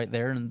fellowship hall are right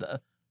there, and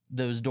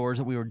those doors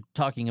that we were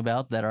talking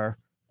about that are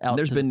out.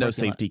 There's to been the no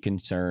parking lot. safety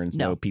concerns.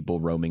 No. No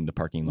people roaming the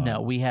parking lot. No,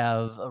 we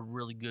have a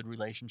really good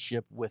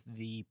relationship with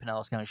the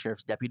Pinellas County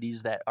Sheriff's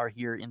deputies that are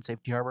here in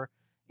Safety Harbor,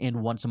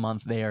 and once a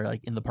month they are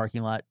like in the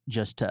parking lot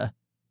just to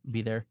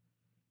be there.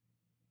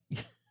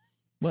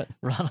 What?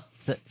 Ronald,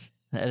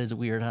 that is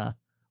weird, huh?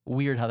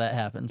 Weird how that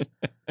happens.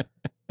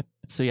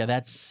 So yeah,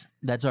 that's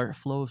our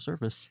flow of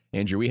service.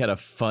 Andrew, we had a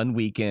fun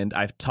weekend.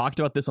 I've talked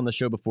about this on the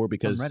show before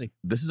because ready.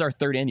 this is our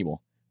 3rd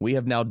annual. We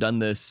have now done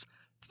this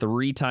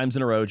 3 times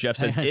in a row. Jeff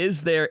says,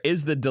 is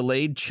the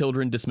delayed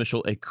children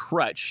dismissal a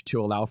crutch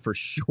to allow for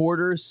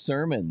shorter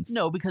sermons?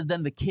 No, because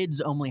then the kids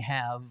only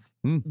have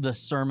the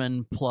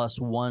sermon plus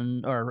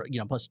one or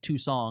plus 2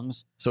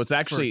 songs. So it's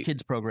actually for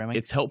kids programming.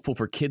 It's helpful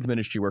for kids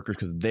ministry workers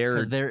because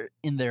they're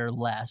in there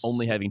less,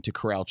 only having to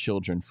corral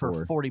children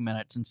for 40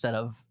 minutes instead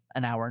of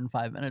an hour and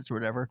 5 minutes or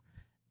whatever.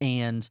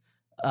 And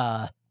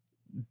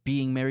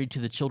being married to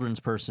the children's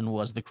person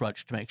was the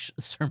crutch to make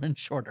the sermon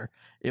shorter.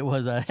 It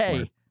was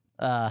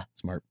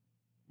smart.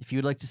 If you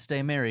would like to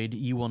stay married,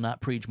 you will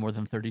not preach more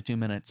than 32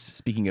 minutes.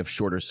 Speaking of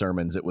shorter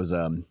sermons, it was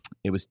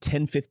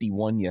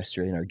 10:51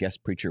 yesterday, and our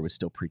guest preacher was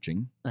still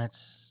preaching.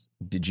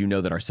 Did you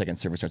know that our second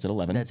service starts at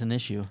 11? That's an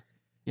issue.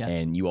 Yeah.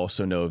 And you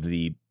also know of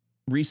the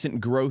recent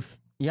growth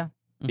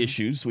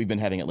issues we've been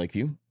having at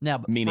Lakeview. Now,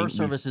 but first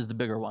service is the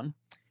bigger one.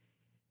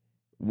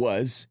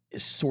 Was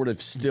sort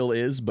of still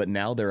is, but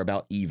now they're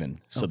about even.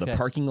 So the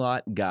parking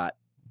lot got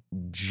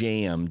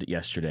jammed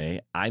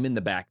yesterday. I'm in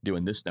the back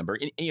doing this number.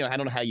 And, I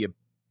don't know how you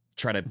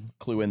try to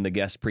clue in the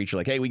guest preacher,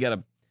 like, hey,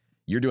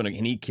 you're doing it.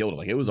 And he killed it.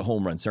 Like, it was a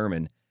home run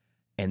sermon.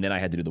 And then I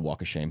had to do the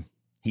walk of shame.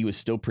 He was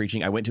still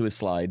preaching. I went to his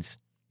slides.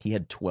 He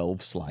had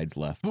 12 slides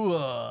left.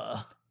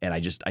 And I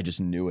just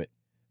knew it.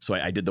 So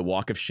I did the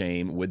walk of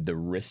shame with the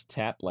wrist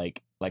tap,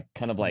 like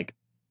kind of like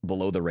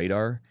below the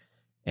radar.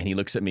 And he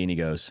looks at me and he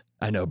goes,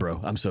 I know, bro.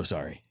 I'm so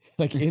sorry.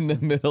 Like in the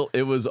middle.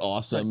 It was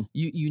awesome. So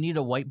you need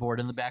a whiteboard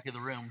in the back of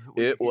the room.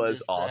 It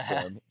was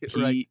awesome.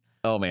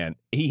 Oh, man.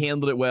 He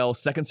handled it well.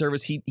 Second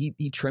service,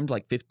 he trimmed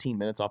like 15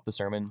 minutes off the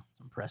sermon.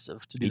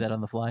 Impressive to do that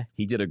on the fly.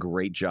 He did a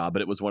great job,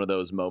 but it was one of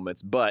those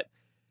moments. But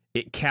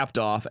it capped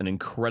off an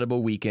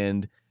incredible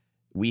weekend.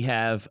 We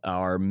have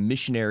our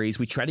missionaries.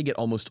 We try to get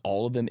almost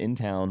all of them in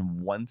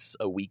town once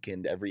a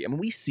weekend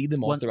we see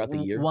them all throughout the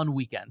year. One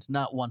weekend,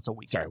 not once a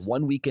weekend. Sorry,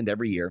 one weekend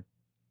every year.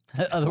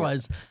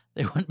 Otherwise,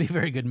 they wouldn't be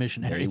very good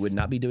missionaries. They would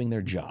not be doing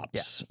their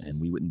jobs, and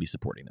we wouldn't be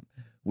supporting them.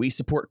 We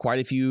support quite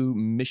a few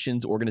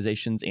missions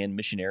organizations and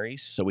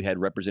missionaries. So we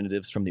had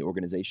representatives from the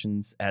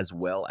organizations as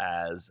well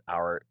as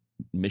our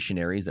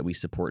missionaries that we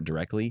support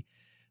directly.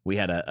 We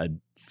had a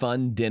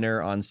fun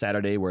dinner on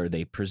Saturday where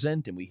they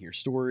present and we hear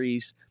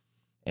stories.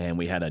 And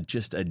we had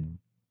just a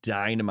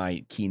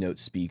dynamite keynote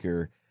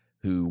speaker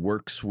who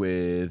works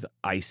with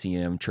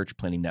ICM, Church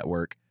Planting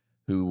Network,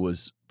 who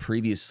was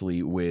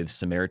previously with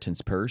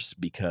Samaritan's Purse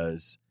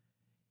because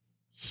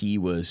he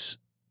was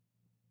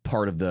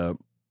part of the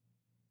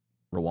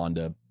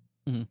Rwanda,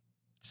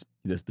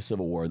 the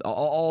Civil War,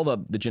 all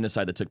the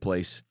genocide that took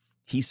place.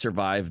 He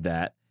survived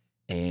that,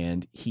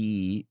 and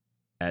he,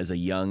 as a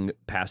young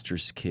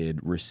pastor's kid,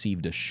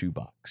 received a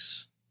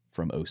shoebox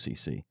from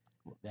OCC.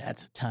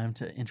 That's a time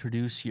to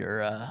introduce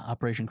your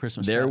Operation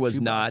Christmas. There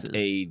was not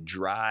a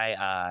dry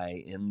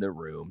eye in the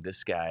room.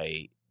 This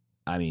guy,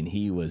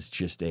 he was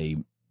just a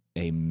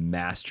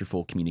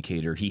masterful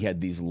communicator. He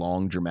had these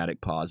long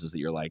dramatic pauses that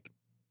you're like,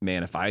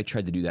 man, if I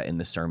tried to do that in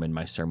the sermon,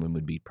 my sermon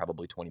would be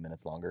probably 20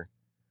 minutes longer.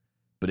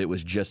 But it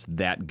was just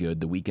that good.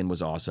 The weekend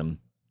was awesome.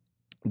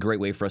 Great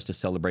way for us to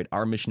celebrate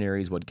our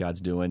missionaries, what God's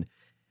doing,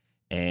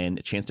 and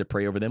a chance to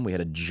pray over them. We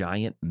had a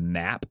giant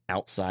map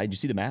outside. Did you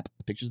see the map?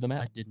 The pictures of the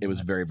map? I didn't. It was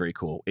very, very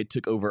cool. It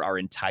took over our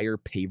entire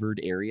pavered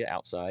area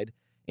outside,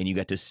 and you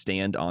got to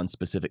stand on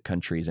specific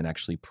countries and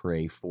actually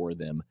pray for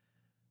them.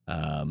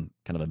 kind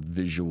of a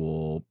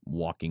visual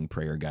walking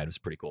prayer guide. It was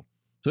pretty cool.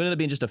 So it ended up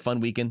being just a fun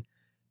weekend.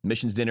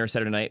 Missions dinner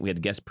Saturday night. We had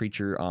a guest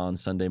preacher on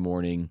Sunday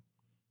morning.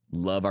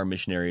 Love our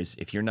missionaries.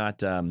 If you're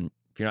not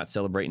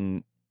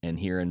celebrating and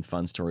hearing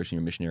fun stories from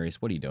your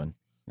missionaries, what are you doing?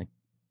 Like,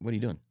 what are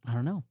you doing? I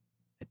don't know.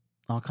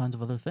 All kinds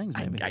of other things,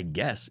 maybe. I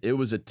guess. It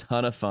was a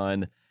ton of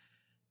fun.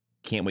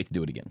 Can't wait to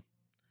do it again.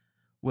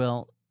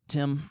 Well,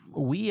 Tim,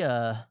 we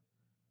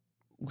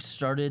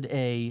started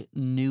a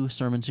new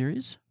sermon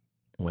series.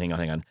 Well,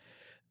 hang on.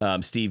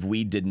 Steve,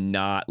 we did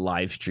not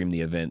live stream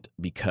the event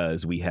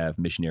because we have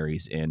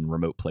missionaries in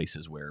remote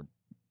places where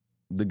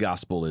the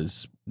gospel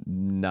is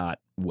not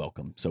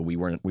welcome. So we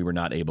were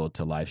not able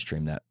to live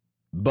stream that.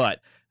 But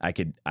I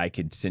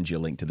could send you a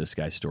link to this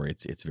guy's story.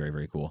 It's very,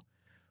 very cool.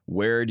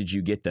 Where did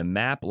you get the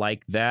map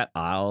like that?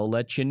 I'll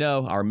let you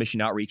know. Our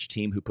mission outreach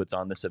team who puts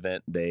on this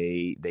event,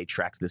 they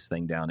tracked this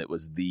thing down. It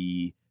was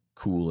the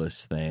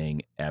coolest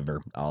thing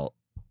ever. I'll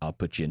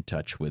put you in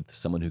touch with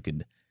someone who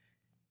could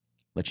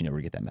let you know where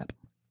to get that map.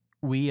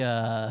 We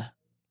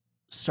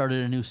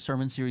started a new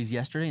sermon series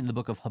yesterday in the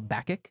book of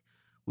Habakkuk,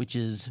 which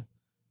is,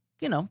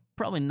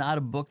 probably not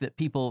a book that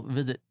people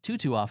visit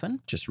too often.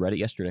 Just read it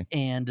yesterday.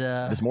 And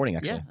this morning,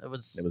 actually. Yeah, it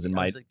was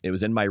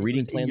in my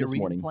reading plan this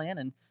morning.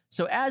 And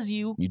so as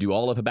you do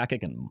all of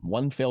Habakkuk in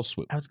one fell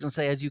swoop. I was going to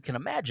say, as you can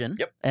imagine,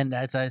 yep. And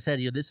as I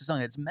said, this is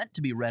something that's meant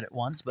to be read at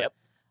once, but yep.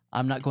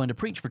 I'm not going to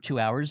preach for 2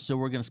 hours, so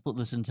we're going to split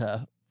this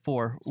into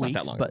 4 it's weeks.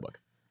 Not that long but of a book.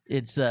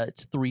 It's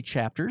 3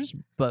 chapters,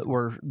 but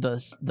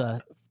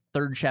the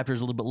third chapter is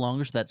a little bit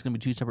longer, so that's going to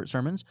be 2 separate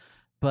sermons.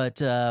 But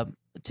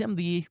Tim,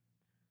 the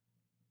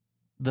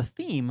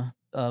theme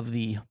of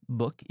the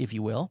book, if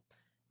you will,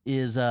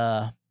 is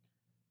the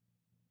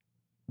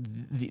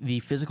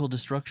physical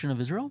destruction of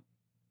Israel.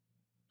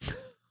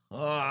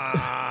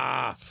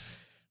 The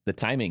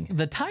timing.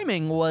 The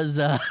timing was,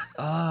 that's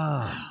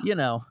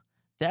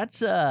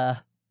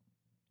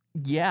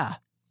yeah.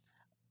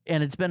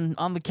 And it's been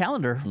on the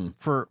calendar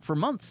for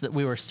months that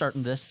we were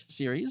starting this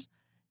series.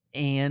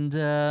 And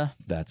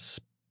that's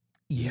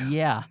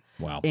yeah.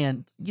 Wow.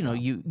 And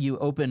you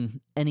open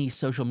any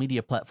social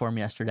media platform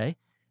yesterday,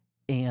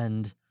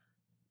 and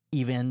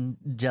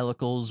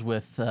evangelicals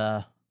with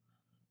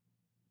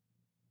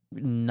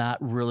not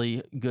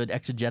really good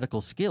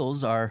exegetical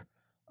skills are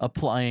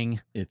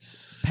applying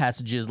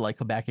passages like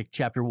Habakkuk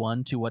chapter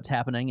 1 to what's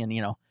happening, and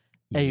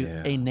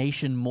a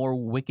nation more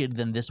wicked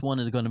than this one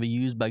is going to be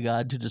used by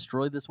God to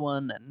destroy this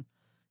one. And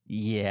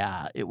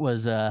yeah, it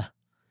was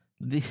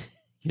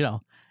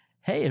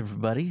hey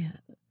everybody,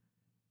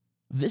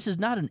 this is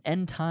not an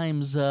end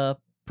times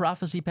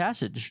prophecy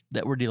passage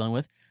that we're dealing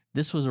with.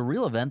 This was a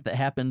real event that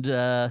happened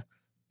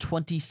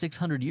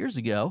 2,600 years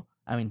ago.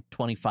 I mean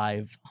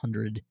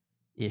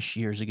 2,500-ish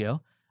years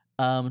ago.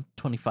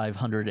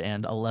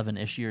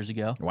 2,511-ish years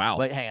ago. Wow.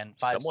 Wait, hang on.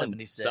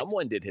 576.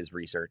 Someone did his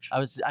research.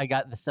 I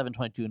got the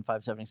 722 and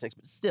 576,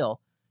 but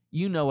still,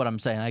 you know what I'm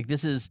saying. Like,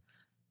 this is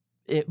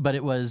it, but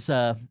it was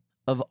of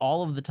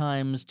all of the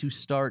times to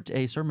start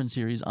a sermon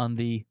series on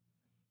a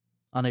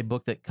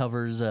book that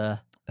covers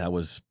that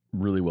was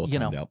really well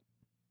timed out.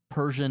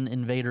 Persian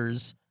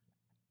invaders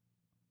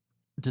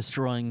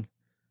destroying.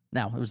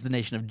 Now, it was the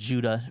nation of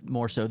Judah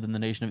more so than the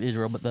nation of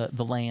Israel, but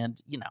the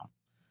land,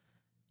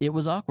 it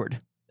was awkward.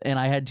 And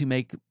I had to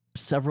make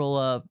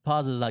several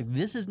pauses. Like,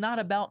 this is not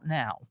about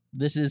now.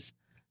 This is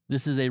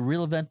a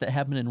real event that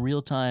happened in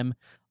real time.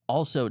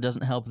 Also, it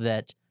doesn't help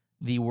that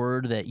the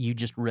word that you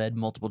just read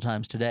multiple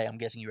times today, I'm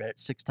guessing you read it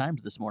 6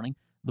 times this morning,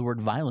 the word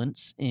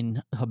violence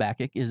in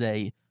Habakkuk is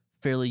a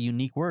fairly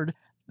unique word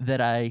that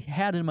I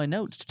had in my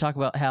notes to talk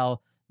about how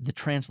the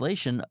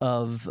translation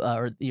of,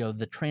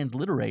 the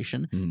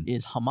transliteration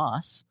is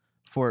Hamas,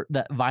 for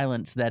that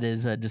violence that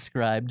is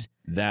described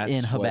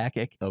in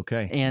Habakkuk.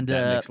 Okay. And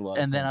that makes a lot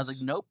of sense. then I was like,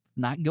 nope,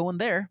 not going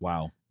there.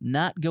 Wow.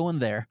 Not going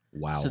there.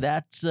 Wow. So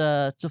that's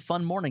it's a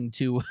fun morning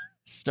to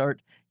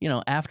start,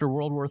 after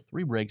World War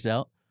III breaks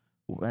out.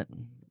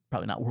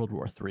 Probably not World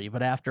War III,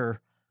 but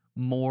after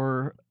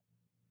more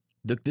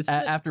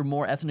after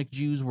more ethnic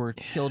Jews were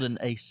killed in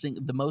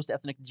the most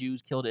ethnic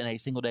Jews killed in a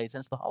single day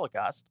since the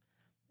Holocaust.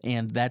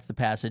 And that's the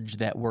passage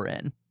that we're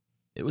in.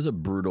 It was a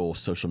brutal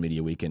social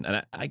media weekend.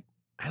 And I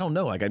don't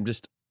know. Like,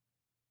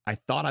 I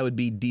thought I would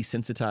be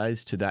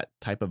desensitized to that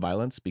type of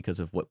violence because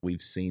of what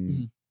we've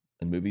seen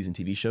in movies and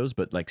TV shows.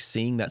 But like,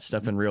 seeing that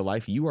stuff in real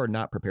life, you are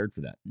not prepared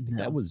for that. No.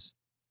 That was,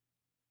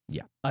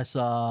 I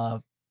saw.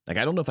 Like,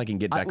 I don't know if I can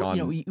get back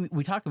on.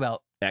 We talk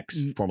about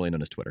X, formerly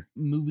known as Twitter,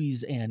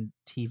 movies and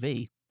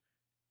TV,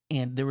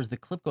 and there was the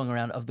clip going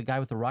around of the guy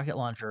with the rocket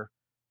launcher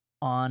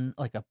on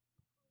like a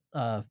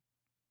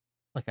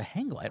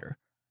hang glider,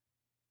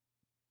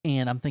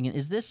 and I'm thinking,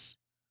 is this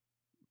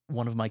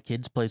one of my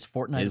kids plays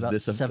Fortnite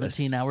about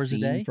 17 hours a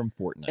day from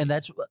Fortnite? And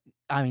that's,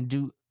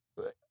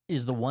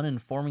 is the one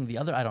informing the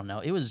other? I don't know.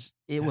 It was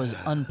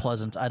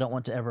unpleasant. I don't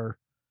want to ever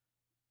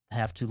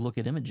have to look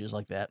at images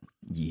like that.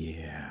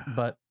 Yeah,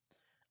 but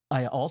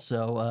I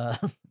also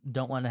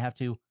don't want to have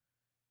to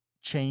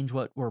change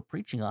what we're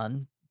preaching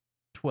on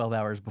 12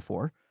 hours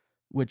before.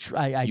 which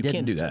I You didn't.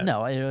 can't do that.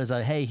 No, it was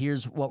a, hey,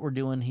 here's what we're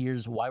doing.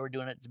 Here's why we're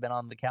doing it. It's been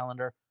on the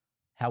calendar.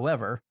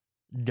 However,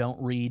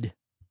 don't read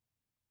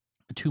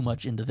too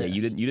much into this.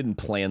 Yeah, you didn't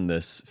plan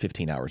this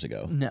 15 hours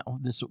ago. No,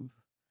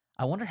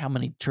 I wonder how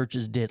many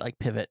churches did like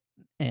pivot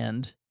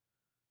and.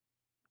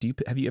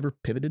 Have you ever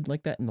pivoted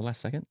like that in the last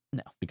second?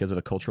 No. Because of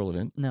a cultural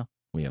event? No.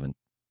 We haven't.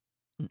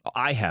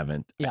 I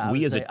haven't. Yeah,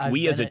 we as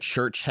a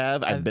church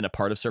have. I've been a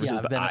part of services,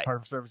 I've but been a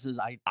part of services.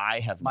 I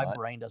have my not.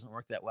 brain doesn't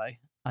work that way.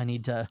 I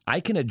need to.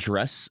 I can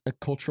address a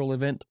cultural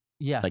event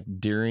like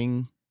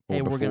during or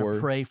hey, before. we're going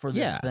to pray for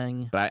this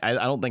thing. But I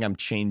don't think I'm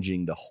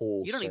changing the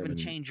whole You don't sermon. even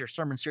change your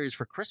sermon series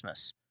for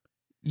Christmas.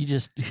 You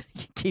just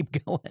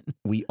keep going.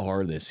 We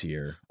are this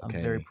year. Okay?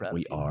 I'm very proud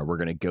We of you. are. We're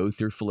going to go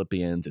through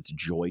Philippians. It's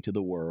joy to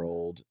the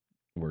world.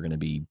 We're going to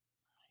be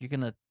You're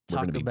going to We're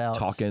going to be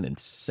talking and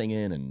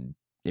singing, and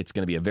it's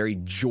going to be a very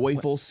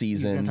joyful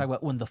season. You're going to talk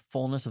about when the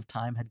fullness of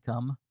time had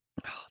come.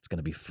 Oh, it's going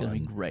to be It's fun.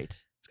 going to be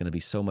great. It's going to be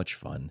so much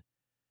fun.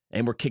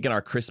 And we're kicking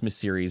our Christmas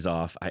series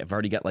off. I've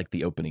already got like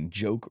the opening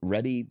joke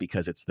ready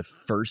because it's the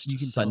first You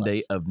can tell Sunday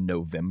us. of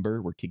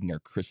November. We're kicking our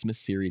Christmas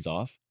series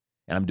off.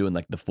 And I'm doing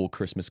like the full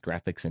Christmas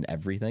graphics and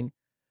everything.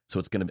 So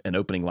it's going to, an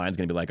opening line is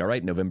going to be like, all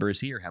right, November is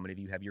here. How many of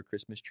you have your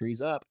Christmas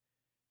trees up?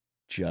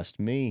 Just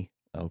me.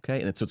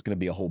 Okay. And so it's going to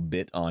be a whole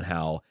bit on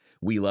how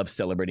we love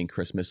celebrating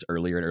Christmas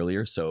earlier and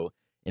earlier. So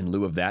in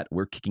lieu of that,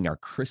 we're kicking our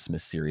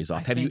Christmas series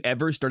off. Have you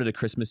ever started a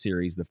Christmas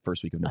series the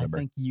first week of November?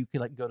 I think you could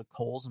like go to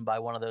Kohl's and buy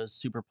one of those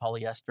super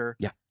polyester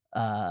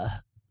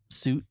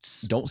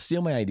suits. Don't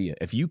steal my idea.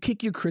 If you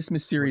kick your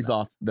Christmas series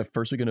off the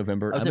first week of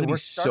November, I'm going to be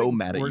so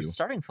mad at you. We're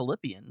starting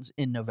Philippians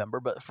in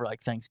November, but for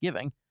like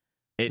Thanksgiving.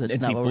 And see,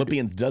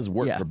 Philippians does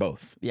work for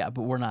both. Yeah,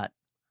 but we're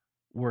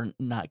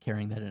not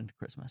carrying that into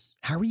Christmas.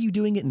 How are you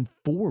doing it in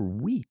 4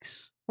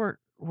 weeks?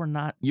 We're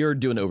not. You're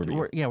doing an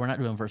overview. We're not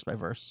doing verse by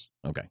verse.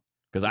 Okay.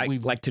 Because I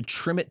like to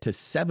trim it to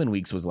 7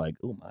 weeks was like,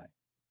 oh my.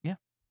 Yeah,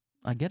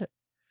 I get it.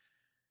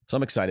 So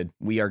I'm excited.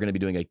 We are going to be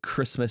doing a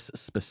Christmas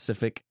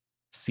specific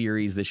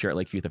series this year at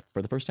Lakeview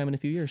for the first time in a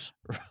few years.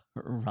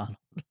 Ronald.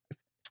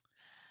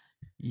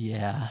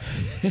 Yeah.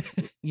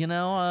 You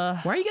know,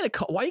 why are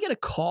you gonna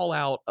call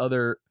out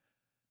other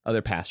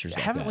pastors?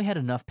 Haven't we had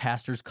enough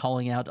pastors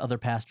calling out other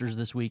pastors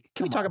this week?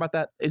 Can we talk about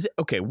that? Is it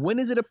okay? When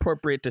is it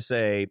appropriate to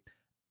say,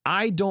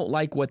 I don't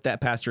like what that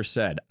pastor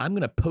said? I'm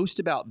going to post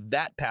about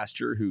that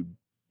pastor who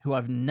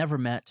I've never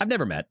met.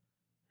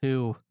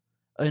 Who,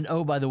 and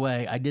oh, by the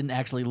way, I didn't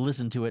actually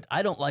listen to it.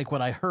 I don't like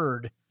what I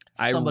heard.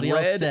 Somebody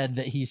else said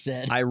that he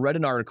said. I read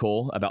an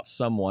article about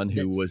someone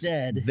who was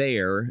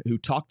there, who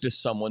talked to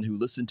someone who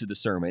listened to the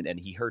sermon, and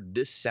he heard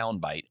this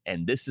soundbite,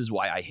 and this is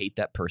why I hate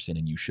that person,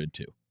 and you should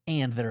too.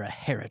 And they're a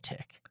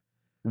heretic.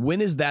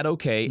 When is that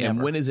okay,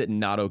 and when is it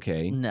not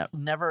okay? No,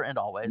 never and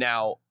always.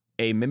 Now,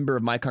 a member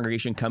of my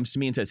congregation comes to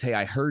me and says, hey,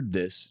 I heard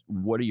this.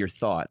 What are your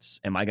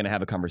thoughts? Am I going to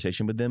have a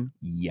conversation with them?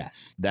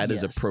 Yes, that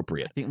is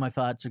appropriate. I think my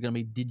thoughts are going to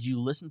be, did you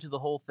listen to the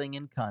whole thing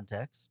in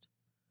context?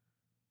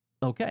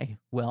 Okay,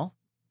 well,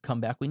 come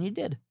back when you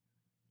did.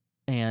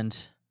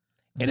 And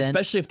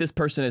especially if this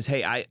person is,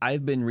 hey,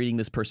 I've been reading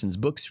this person's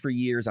books for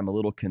years. I'm a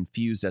little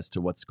confused as to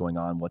what's going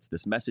on. What's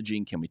this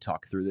messaging? Can we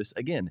talk through this?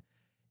 Again,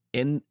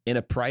 in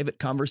a private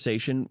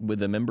conversation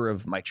with a member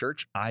of my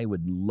church, I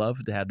would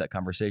love to have that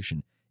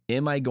conversation.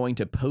 Am I going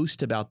to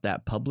post about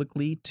that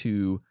publicly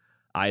to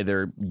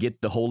either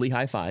get the holy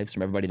high fives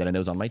from everybody that I know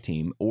is on my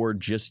team or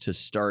just to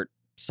start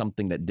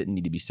something that didn't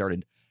need to be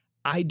started?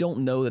 I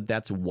don't know that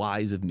that's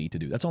wise of me to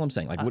do. That's all I'm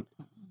saying. Like, what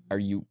are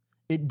you?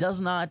 It does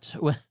not.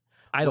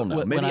 I don't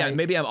know.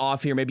 Maybe I'm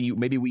off here. Maybe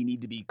we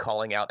need to be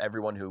calling out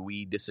everyone who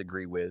we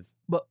disagree with,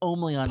 but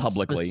only on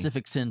publicly.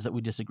 Specific sins that we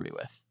disagree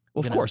with.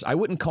 Well, of course, I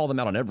wouldn't call them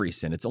out on every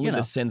sin. It's only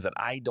the sins that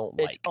I don't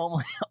like.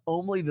 It's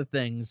only the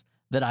things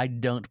that I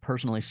don't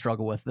personally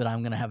struggle with that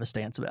I'm going to have a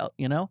stance about.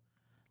 You know,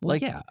 well,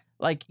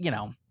 like you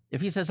know,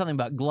 if he says something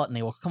about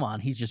gluttony, well, come on,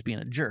 he's just being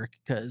a jerk.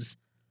 Because,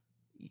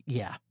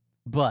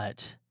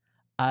 but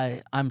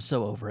I'm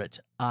so over it.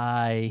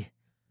 I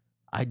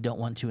don't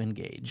want to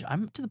engage.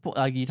 I'm to the point.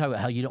 Like you talk about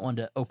how you don't want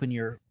to open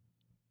your.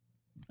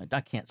 I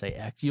can't say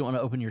X. You don't want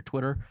to open your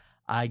Twitter.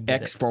 I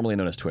get X, it. formerly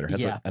known as Twitter.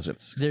 That's what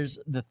it's. There's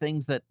the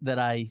things that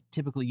I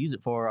typically use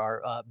it for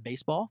are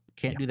baseball.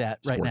 Can't do that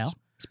right now.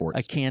 Sports.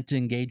 I can't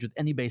engage with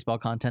any baseball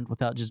content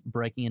without just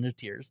breaking into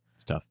tears.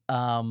 It's tough.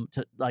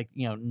 To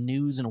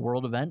news and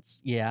world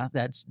events. Yeah,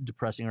 that's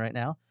depressing right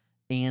now.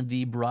 And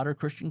the broader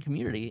Christian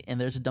community,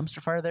 and there's a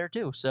dumpster fire there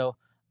too. So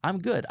I'm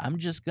good. I'm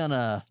just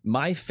gonna.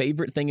 My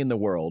favorite thing in the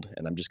world,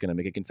 and I'm just gonna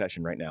make a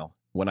confession right now.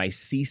 When I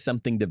see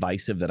something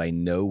divisive that I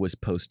know was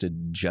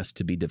posted just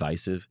to be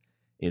divisive,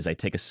 is I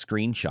take a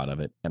screenshot of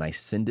it and I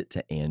send it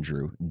to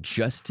Andrew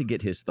just to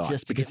get his thoughts.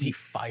 Just because he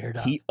fired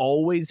up. He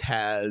always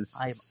has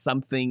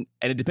something,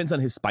 and it depends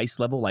on his spice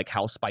level. Like,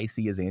 how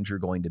spicy is Andrew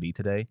going to be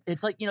today?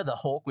 It's like, the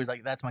Hulk was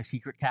like, that's my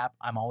secret cap.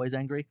 I'm always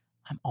angry.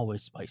 I'm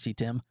always spicy,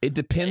 Tim. It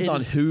depends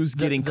on who's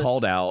getting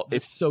called out.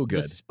 It's so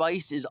good. The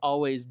spice is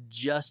always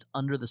just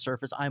under the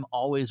surface. I'm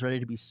always ready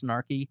to be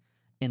snarky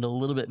and a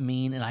little bit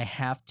mean, and I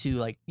have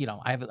to I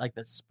have like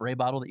the spray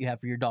bottle that you have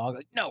for your dog.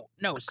 Like, no,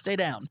 stay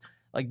down.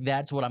 Like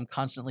that's what I'm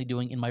constantly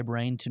doing in my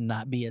brain to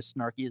not be as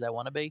snarky as I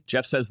want to be.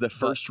 Jeff says the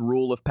first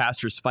rule of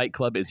Pastor's Fight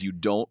Club is you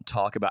don't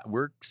talk about.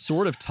 We're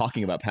sort of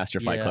talking about Pastor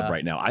Fight Club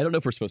right now. I don't know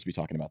if we're supposed to be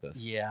talking about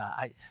this. Yeah,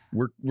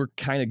 we're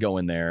kind of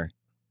going there.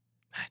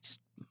 I just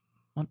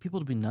want people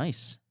to be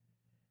nice.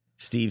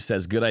 Steve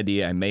says, good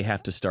idea. I may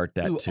have to start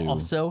that too.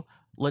 Also,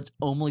 let's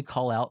only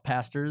call out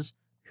pastors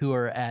who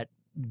are at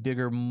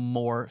bigger,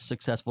 more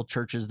successful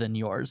churches than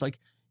yours. Like,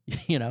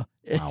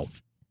 Wow.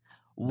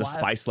 The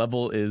spice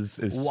level is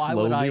why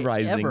slowly would I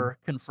rising. ever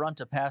confront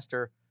a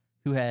pastor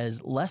who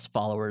has less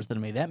followers than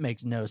me? That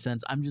makes no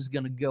sense. I'm just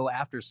going to go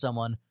after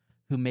someone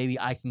who maybe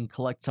I can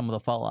collect some of the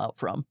fallout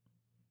from.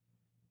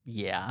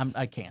 Yeah,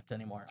 I can't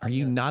anymore. Are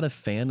you not a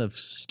fan of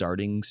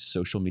starting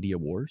social media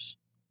wars?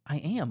 I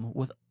am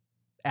with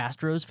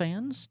Astros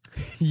fans.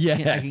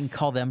 Yes. I can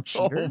call them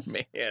cheaters. Oh,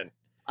 man.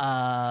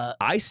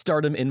 I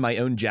start them in my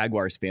own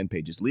Jaguars fan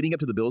pages. Leading up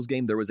to the Bills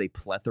game, there was a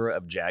plethora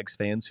of Jags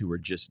fans who were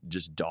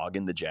just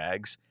dogging the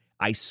Jags.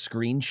 I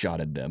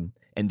screenshotted them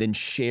and then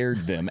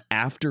shared them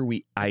after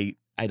I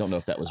don't know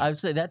if that was. I would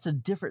say that's a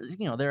different.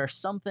 There are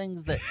some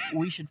things that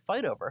we should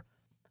fight over.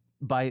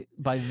 By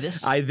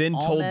this, I then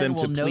all told men them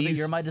will to know that please,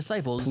 you're my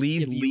disciples.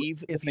 please if you- leave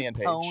the if you fan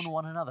page. Own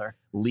one another.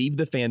 Leave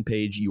the fan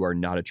page. You are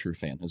not a true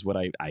fan. Is what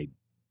I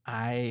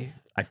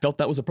felt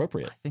that was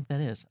appropriate. I think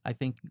that is. I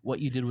think what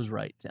you did was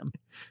right, Tim.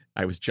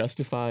 I was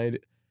justified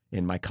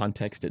in my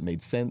context. It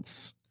made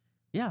sense.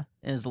 Yeah,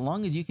 as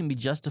long as you can be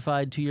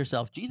justified to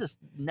yourself. Jesus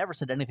never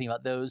said anything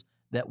about those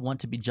that want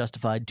to be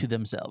justified to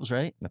themselves,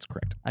 right? That's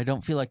correct. I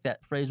don't feel like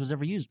that phrase was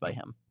ever used by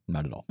him.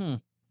 Not at all.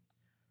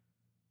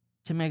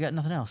 Timmy, I got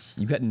nothing else.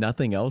 You got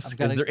nothing else?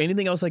 Is there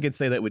anything else I could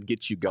say that would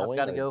get you going?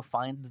 I've got to go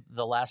find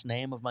the last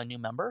name of my new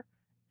member,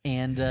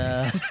 and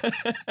at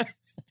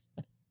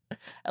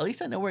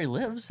least I know where he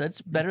lives.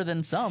 That's better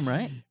than some,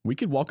 right? We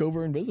could walk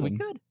over and visit We him.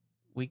 could.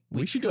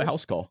 We should do a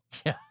house call.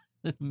 Yeah,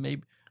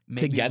 maybe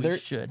together. we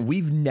should.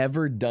 We've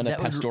never done That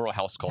a would- pastoral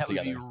house call That would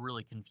together. be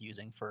really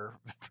confusing for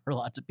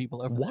lots of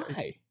people over there.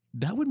 Why?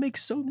 That would make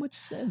so much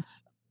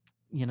sense.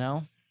 You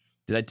know?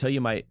 Did I tell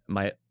you my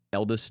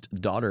eldest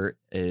daughter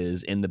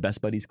is in the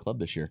Best Buddies Club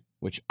this year,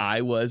 which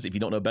I was. If you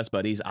don't know Best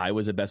Buddies, I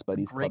was a Best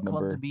Buddies It's a great Club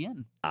member. to be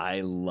in.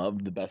 I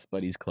loved the Best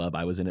Buddies Club.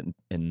 I was in it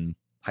in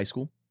high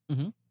school.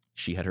 Mm-hmm.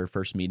 She had her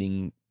first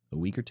meeting a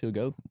week or two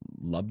ago.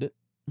 Loved it.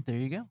 There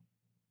you go.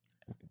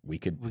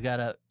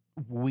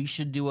 We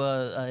should do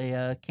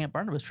a Camp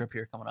Barnabas trip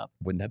here coming up.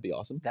 Wouldn't that be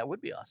awesome? That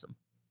would be awesome.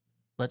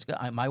 Let's go.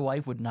 My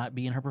wife would not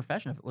be in her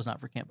profession if it was not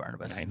for Camp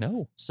Barnabas. I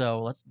know.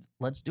 So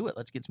let's do it.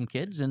 Let's get some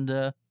kids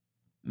and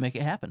make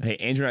it happen. Hey,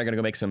 Andrew and I are going to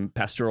go make some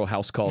pastoral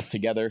house calls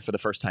together for the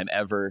first time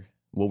ever.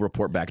 We'll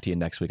report back to you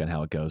next week on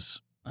how it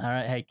goes. All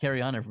right. Hey,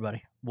 carry on,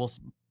 everybody.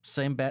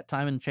 Same bat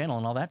time and channel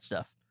and all that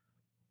stuff.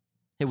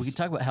 Hey, we could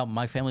talk about how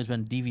my family's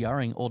been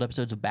DVRing old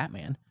episodes of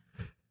Batman.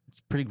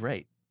 It's pretty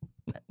great.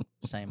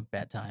 Same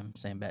bat time,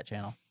 same bat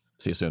channel.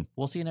 See you soon.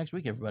 We'll see you next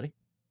week, everybody.